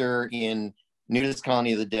character in Nudist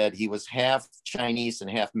Colony of the Dead. He was half Chinese and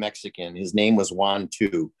half Mexican. His name was Juan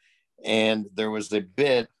Tu. And there was a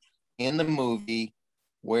bit in the movie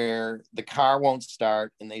where the car won't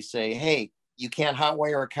start and they say, hey, you can't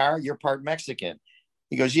hotwire a car, you're part Mexican.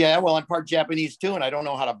 He goes, yeah, well, I'm part Japanese too, and I don't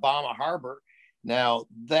know how to bomb a harbor. Now,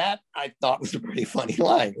 that I thought was a pretty funny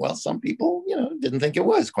line. Well, some people, didn't think it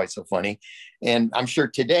was quite so funny. And I'm sure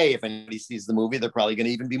today, if anybody sees the movie, they're probably going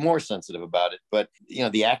to even be more sensitive about it. But,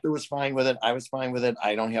 the actor was fine with it. I was fine with it.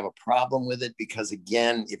 I don't have a problem with it because,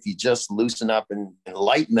 again, if you just loosen up and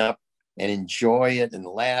lighten up, and enjoy it and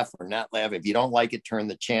laugh or not laugh. If you don't like it, turn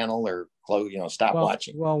the channel or close, stop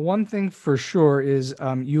watching. Well, one thing for sure is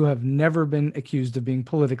you have never been accused of being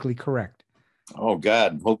politically correct. Oh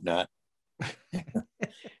God, hope not.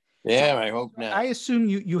 Yeah, I hope not. I assume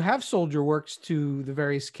you have sold your works to the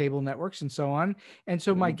various cable networks and so on. And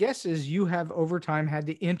so my guess is you have over time had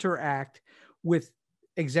to interact with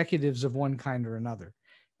executives of one kind or another.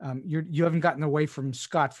 You haven't gotten away from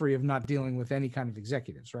scot-free of not dealing with any kind of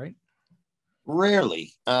executives, right?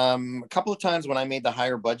 Rarely. A couple of times when I made the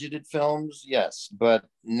higher budgeted films, yes. But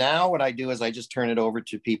now what I do is I just turn it over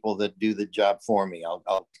to people that do the job for me.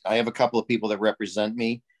 I have a couple of people that represent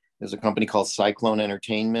me. There's a company called Cyclone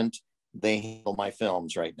Entertainment. They handle my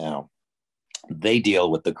films right now. They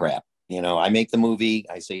deal with the crap. I make the movie.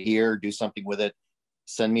 I say, here, do something with it.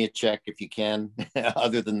 Send me a check if you can.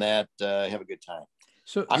 Other than that, have a good time.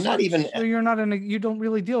 So you're not you don't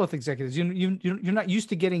really deal with executives. You're not used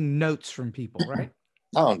to getting notes from people, right?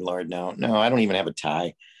 Oh Lord, no, I don't even have a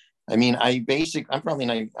tie. I mean, I'm not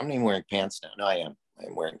even wearing pants now. No, I am.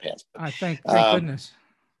 I'm wearing pants. I thank goodness.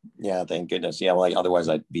 Yeah, thank goodness. Yeah, well, otherwise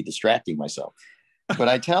I'd be distracting myself. But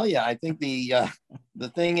I tell you, I think the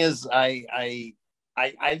thing is, I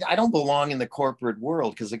don't belong in the corporate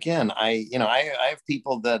world because again, I have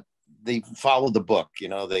people that they follow the book.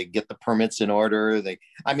 They get the permits in order.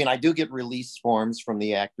 I do get release forms from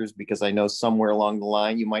the actors because I know somewhere along the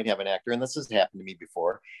line you might have an actor, and this has happened to me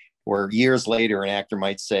before, where years later an actor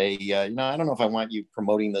might say, I don't know if I want you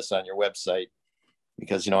promoting this on your website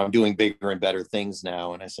because, I'm doing bigger and better things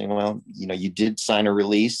now. And I say, well, you did sign a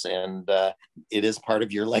release and it is part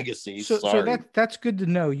of your legacy. So that's good to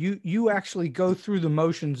know. You actually go through the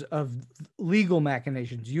motions of legal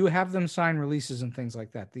machinations. You have them sign releases and things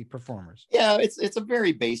like that, the performers. Yeah, it's a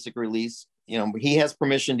very basic release. He has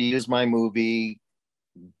permission to use my movie.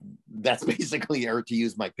 That's basically, or to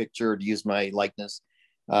use my picture, to use my likeness.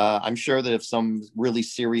 I'm sure that if some really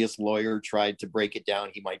serious lawyer tried to break it down,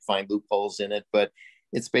 he might find loopholes in it. But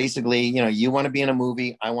it's basically, you want to be in a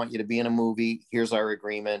movie. I want you to be in a movie. Here's our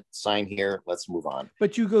agreement. Sign here. Let's move on.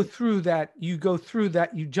 But you go through that. You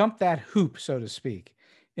jump that hoop, so to speak,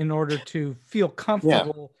 in order to feel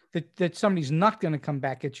comfortable that somebody's not going to come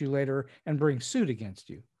back at you later and bring suit against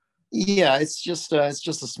you. Yeah, it's just a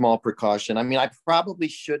small precaution. I mean, I probably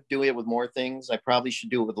should do it with more things. I probably should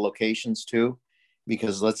do it with locations too.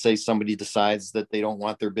 Because let's say somebody decides that they don't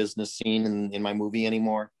want their business seen in my movie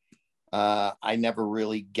anymore. I never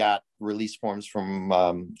really got release forms from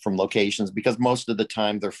locations because most of the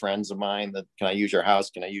time they're friends of mine that can I use your house?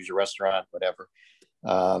 Can I use your restaurant? Whatever.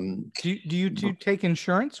 Do you take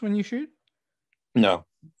insurance when you shoot? No,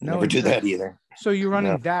 never do that either. So you're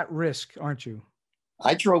running that risk, aren't you?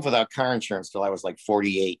 I drove without car insurance till I was like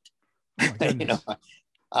 48. Oh my goodness.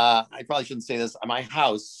 I probably shouldn't say this. My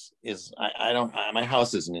house is, my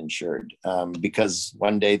house isn't insured because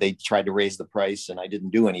one day they tried to raise the price and I didn't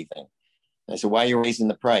do anything. And I said, why are you raising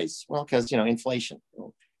the price? Well, because, inflation.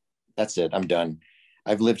 That's it. I'm done.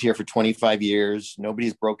 I've lived here for 25 years.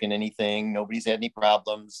 Nobody's broken anything. Nobody's had any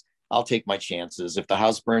problems. I'll take my chances. If the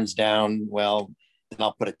house burns down, well, then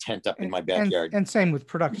I'll put a tent up in my backyard. And same with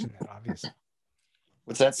production, then, obviously.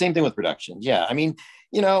 What's that? Same thing with production. Yeah. I mean,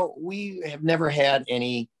 we have never had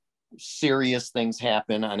any serious things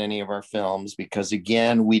happen on any of our films because,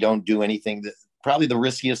 again, we don't do anything that probably the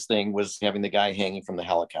riskiest thing was having the guy hanging from the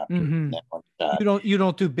helicopter. Mm-hmm. You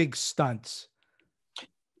don't do big stunts.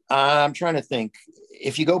 I'm trying to think.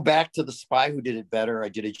 If you go back to The Spy Who Did It Better, I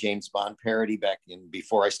did a James Bond parody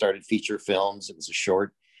before I started feature films. It was a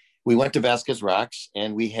short. We went to Vasquez Rocks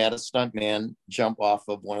and we had a stuntman jump off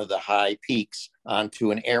of one of the high peaks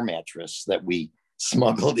onto an air mattress that we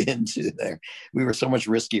smuggled into there. We were so much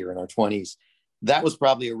riskier in our 20s. That was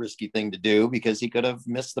probably a risky thing to do because he could have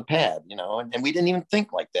missed the pad, and we didn't even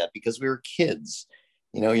think like that because we were kids.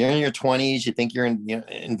 You're in your 20s, you think you're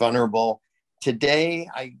invulnerable. Today,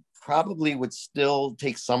 I probably would still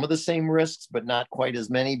take some of the same risks, but not quite as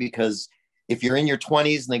many because if you're in your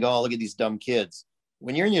 20s and they go, oh, look at these dumb kids.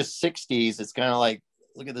 When you're in your 60s, it's kind of like,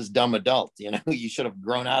 look at this dumb adult, you should have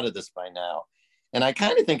grown out of this by now. And I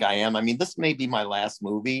kind of think I am. I mean, this may be my last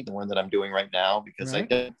movie, the one that I'm doing right now, because I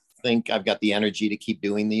don't think I've got the energy to keep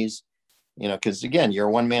doing these, because again, you're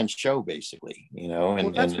a one-man show basically,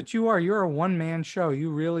 Well, that's what you are. You're a one-man show.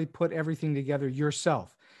 You really put everything together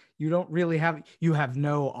yourself. You don't really you have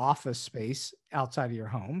no office space outside of your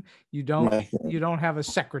home. You don't have a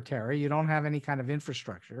secretary. You don't have any kind of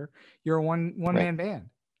infrastructure. You're a one-man band.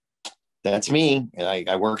 That's me.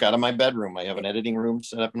 I work out of my bedroom. I have an editing room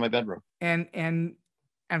set up in my bedroom. And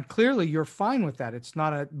clearly you're fine with that. It's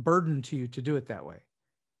not a burden to you to do it that way.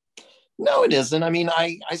 No, it isn't. I mean,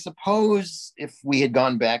 I suppose if we had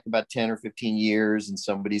gone back about 10 or 15 years and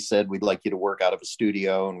somebody said, we'd like you to work out of a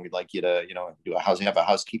studio and we'd like you to, have a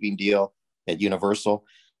housekeeping deal at Universal,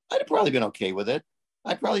 I'd have probably been okay with it.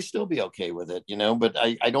 I'd probably still be okay with it, but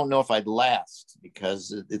I don't know if I'd last,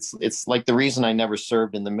 because it's like the reason I never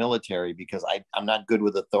served in the military, because I'm not good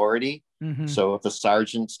with authority. Mm-hmm. So if a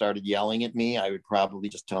sergeant started yelling at me, I would probably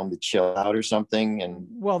just tell him to chill out or something. And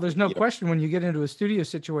well, there's no question when you get into a studio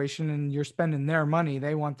situation and you're spending their money,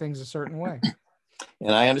 they want things a certain way.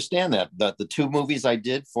 And I understand that. The two movies I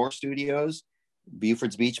did for studios,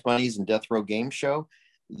 Buford's Beach Bunnies and Death Row Game Show,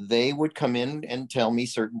 they would come in and tell me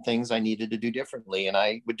certain things I needed to do differently, and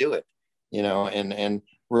I would do it, and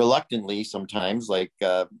reluctantly sometimes. Like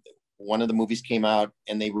one of the movies came out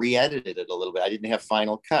and they re-edited it a little bit. I didn't have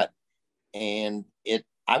final cut, and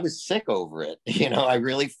I was sick over it. I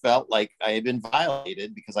really felt like I had been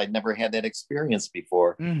violated because I'd never had that experience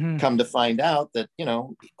before. Mm-hmm. Come to find out that,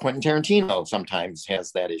 Quentin Tarantino sometimes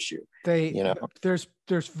has that issue. There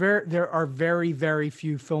are very, very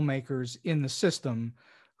few filmmakers in the system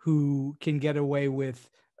who can get away with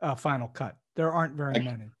a final cut. There aren't very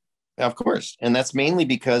many. Of course. And that's mainly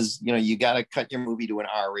because, you got to cut your movie to an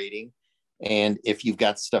R rating. And if you've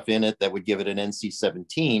got stuff in it that would give it an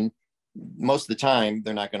NC-17, most of the time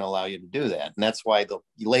they're not going to allow you to do that. And that's why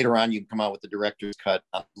later on you can come out with the director's cut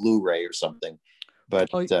on Blu-ray or something. But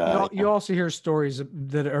you also hear stories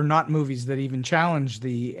that are not movies that even challenge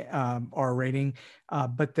the R rating,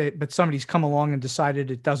 but somebody's come along and decided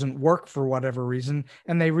it doesn't work for whatever reason,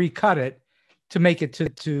 and they recut it to make it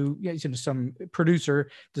to some producer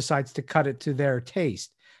decides to cut it to their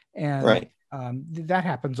taste, and right. That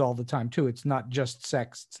happens all the time too. It's not just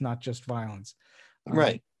sex, it's not just violence,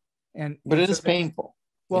 right? But it is painful.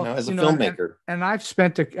 Well, as a filmmaker. And I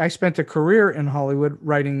spent a career in Hollywood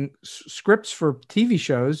writing scripts for TV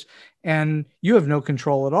shows, and you have no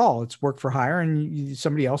control at all. It's work for hire, and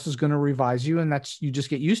somebody else is going to revise you, and you just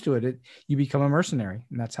get used to it. You become a mercenary,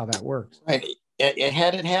 and that's how that works. Right.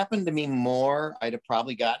 Had it happened to me more, I'd have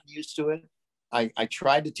probably gotten used to it. I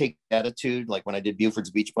tried to take attitude, like when I did Buford's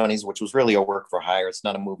Beach Bunnies, which was really a work for hire. It's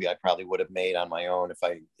not a movie I probably would have made on my own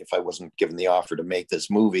if I wasn't given the offer to make this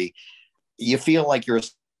movie. You feel like you're a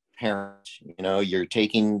parent,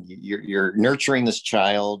 you're nurturing this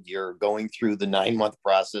child, you're going through the 9-month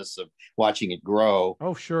process of watching it grow.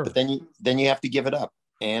 Oh, sure. But then you have to give it up.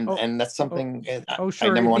 And that's something sure. I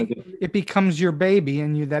never want to do. It becomes your baby,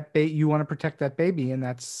 and you want to protect that baby. And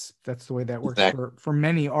that's the way that works exactly. for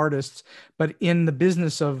many artists. But in the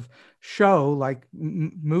business of show, like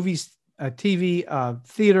movies, TV,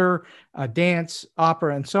 theater, dance,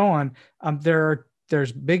 opera, and so on,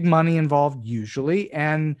 there's big money involved usually,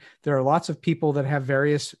 and there are lots of people that have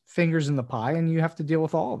various fingers in the pie, and you have to deal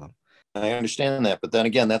with all of them. I understand that, but then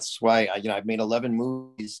again, that's why I've made 11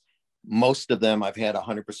 movies. Most of them I've had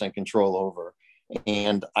 100% control over,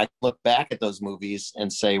 and I look back at those movies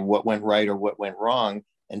and say what went right or what went wrong,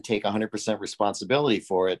 and take 100% responsibility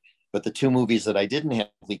for it. But the two movies that I didn't have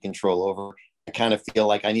complete control over, I kind of feel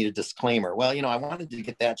like I need a disclaimer. Well, I wanted to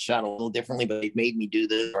get that shot a little differently, but it made me do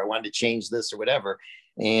this, or I wanted to change this or whatever.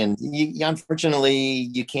 And unfortunately,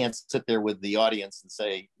 you can't sit there with the audience and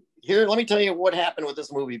say, here, let me tell you what happened with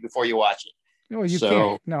this movie before you watch it. No, you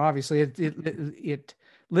can't. No, obviously it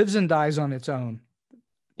lives and dies on its own.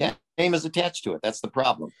 Yeah, name is attached to it. That's the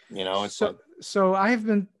problem. So I have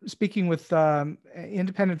been speaking with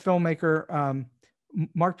independent filmmaker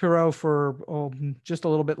Mark Pirro for just a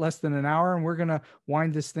little bit less than an hour, and we're going to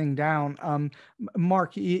wind this thing down.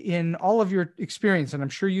 Mark, in all of your experience, and I'm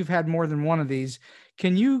sure you've had more than one of these,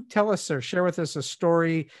 can you tell us or share with us a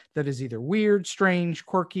story that is either weird, strange,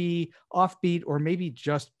 quirky, offbeat, or maybe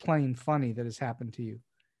just plain funny that has happened to you?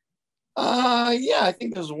 Yeah, I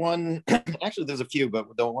think there's one. Actually, there's a few,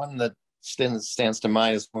 but the one that stands to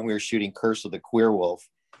mind is when we were shooting Curse of the Queer Wolf.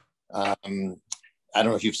 I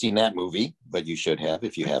don't know if you've seen that movie, but you should have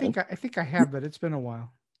if you haven't. I think I have, but it's been a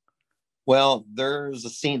while. Well, there's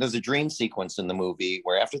a dream sequence in the movie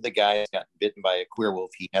where after the guy has gotten bitten by a queer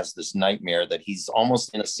wolf, he has this nightmare that he's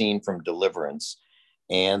almost in a scene from Deliverance.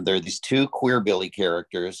 And there are these two queer Billy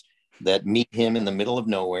characters that meet him in the middle of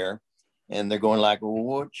nowhere. And they're going like,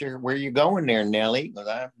 where are you going there, Nellie?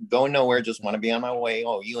 I'm going nowhere, just want to be on my way.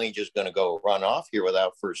 Oh, you ain't just going to go run off here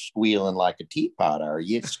without first squealing like a teapot, are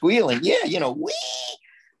you? Squealing, yeah, wee.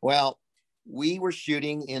 Well, we were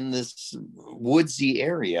shooting in this woodsy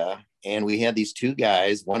area, and we had these two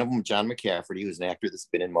guys, one of them, John McCafferty, who's an actor that's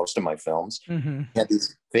been in most of my films, had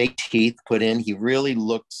these fake teeth put in. He really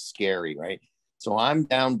looked scary, right? So I'm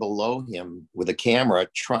down below him with a camera,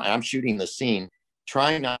 I'm shooting the scene,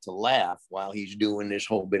 trying not to laugh while he's doing this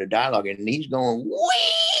whole bit of dialogue, and he's going,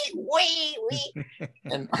 wee, wee, wee.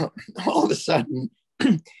 And all of a sudden,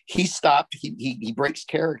 he stopped. He breaks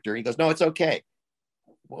character. He goes, no, it's okay.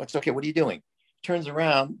 Well, it's okay. What are you doing? Turns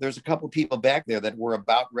around. There's a couple of people back there that were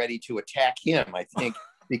about ready to attack him, I think,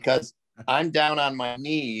 because I'm down on my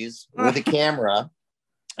knees with a camera.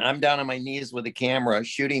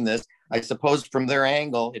 Shooting this. I suppose from their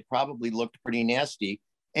angle, it probably looked pretty nasty.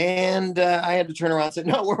 And I had to turn around and say,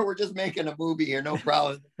 no, we're just making a movie here. No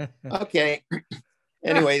problem. Okay.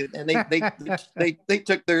 Anyway, and they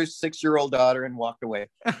took their 6-year-old daughter and walked away.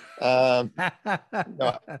 No,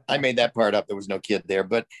 I made that part up. There was no kid there,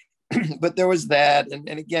 but there was that. And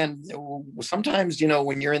again, sometimes,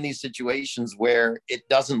 when you're in these situations where it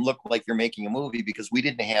doesn't look like you're making a movie, because we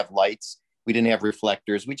didn't have lights, we didn't have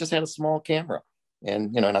reflectors, we just had a small camera.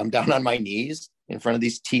 And, and I'm down on my knees in front of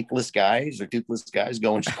these toothless guys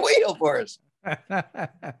going, squeal for us. Is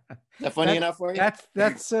that funny enough for you?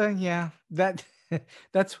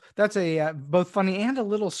 That's a both funny and a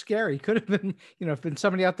little scary. Could have been, if been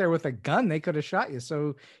somebody out there with a gun, they could have shot you.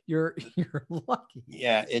 So you're lucky.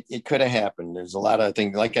 Yeah, it could have happened. There's a lot of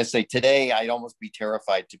things. Like I say, today I'd almost be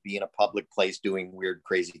terrified to be in a public place doing weird,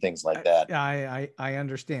 crazy things like that. I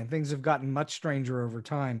understand. Things have gotten much stranger over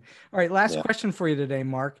time. All right, last question for you today,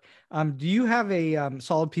 Mark. Do you have a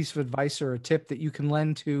solid piece of advice or a tip that you can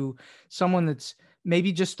lend to someone that's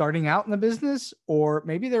maybe just starting out in the business, or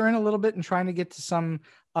maybe they're in a little bit and trying to get to some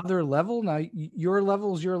other level? Now, your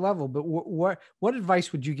level is your level, but what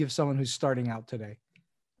advice would you give someone who's starting out today?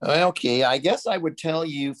 Okay, I guess I would tell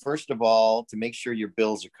you, first of all, to make sure your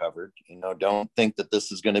bills are covered. Don't think that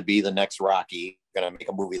this is going to be the next Rocky. You're going to make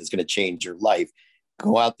a movie that's going to change your life.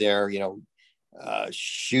 Go out there,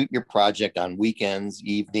 shoot your project on weekends,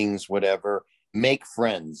 evenings, whatever. Make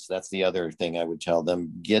friends. That's the other thing I would tell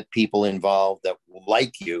them. Get people involved that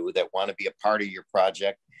like you, that want to be a part of your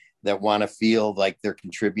project, that want to feel like they're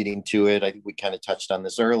contributing to it. I think we kind of touched on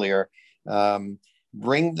this earlier.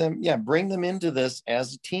 Bring them into this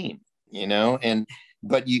as a team,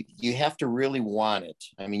 but you have to really want it.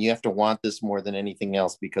 I mean, you have to want this more than anything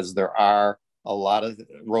else, because there are a lot of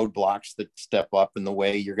roadblocks that step up in the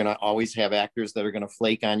way. You're going to always have actors that are going to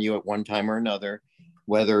flake on you at one time or another.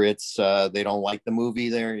 Whether it's they don't like the movie,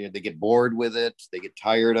 they get bored with it, they get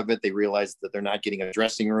tired of it, they realize that they're not getting a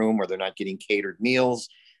dressing room, or they're not getting catered meals,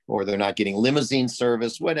 or they're not getting limousine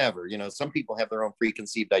service, whatever. Some people have their own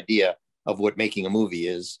preconceived idea of what making a movie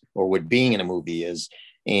is, or what being in a movie is.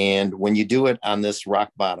 And when you do it on this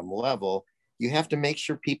rock bottom level, you have to make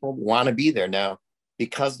sure people want to be there. Now,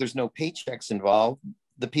 because there's no paychecks involved,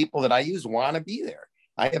 the people that I use want to be there.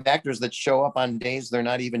 I have actors that show up on days they're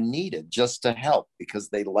not even needed, just to help, because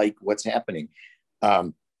they like what's happening.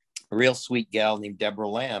 A real sweet gal named Deborah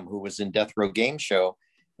Lamb, who was in Death Row Game Show.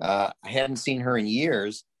 I hadn't seen her in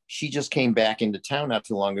years. She just came back into town not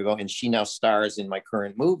too long ago, and she now stars in my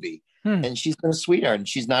current movie. And she's been a sweetheart. And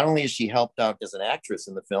she's not only has she helped out as an actress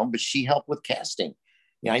in the film, but she helped with casting.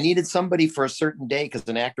 I needed somebody for a certain day because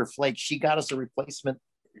an actor flaked. She got us a replacement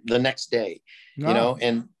the next day,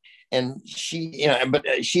 and she, but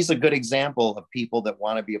she's a good example of people that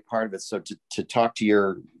want to be a part of it. So to talk to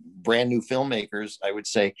your brand new filmmakers, I would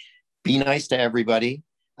say, be nice to everybody.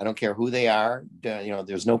 I don't care who they are.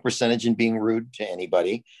 There's no percentage in being rude to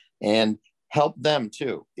anybody, and help them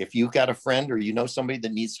too. If you've got a friend or somebody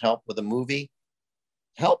that needs help with a movie,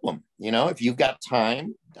 help them. If you've got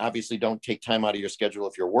time, obviously don't take time out of your schedule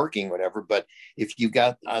if you're working, whatever. But if you've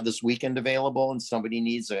got this weekend available and somebody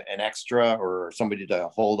needs an extra or somebody to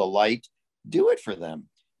hold a light, do it for them.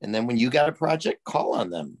 And then when you got a project, call on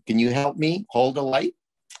them. Can you help me hold a light?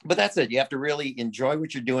 But that's it. You have to really enjoy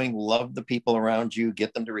what you're doing, love the people around you,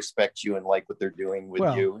 get them to respect you and like what they're doing with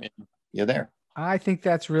you. And you're there. I think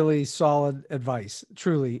that's really solid advice.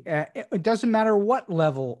 Truly. It doesn't matter what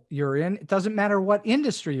level you're in. It doesn't matter what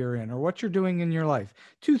industry you're in or what you're doing in your life.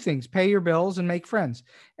 Two things: pay your bills and make friends.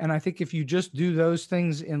 And I think if you just do those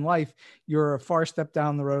things in life, you're a far step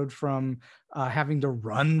down the road from having to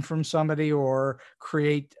run from somebody or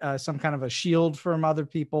create some kind of a shield from other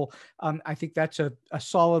people. I think that's a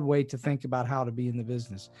solid way to think about how to be in the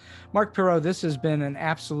business. Mark Pirro, this has been an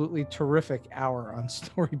absolutely terrific hour on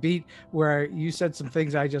StoryBeat, where you said some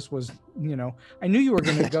things I just was, I knew you were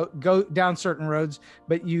going to go down certain roads,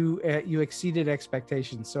 but you exceeded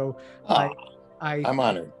expectations. So I'm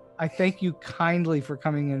honored. I thank you kindly for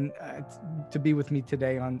coming in to be with me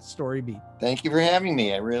today on StoryBeat. Thank you for having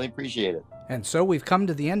me. I really appreciate it. And so we've come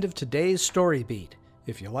to the end of today's StoryBeat.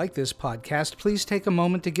 If you like this podcast, please take a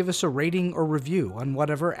moment to give us a rating or review on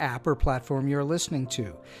whatever app or platform you're listening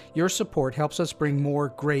to. Your support helps us bring more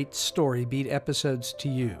great StoryBeat episodes to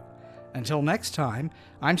you. Until next time,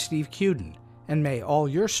 I'm Steve Cuden, and may all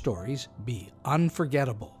your stories be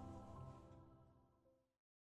unforgettable.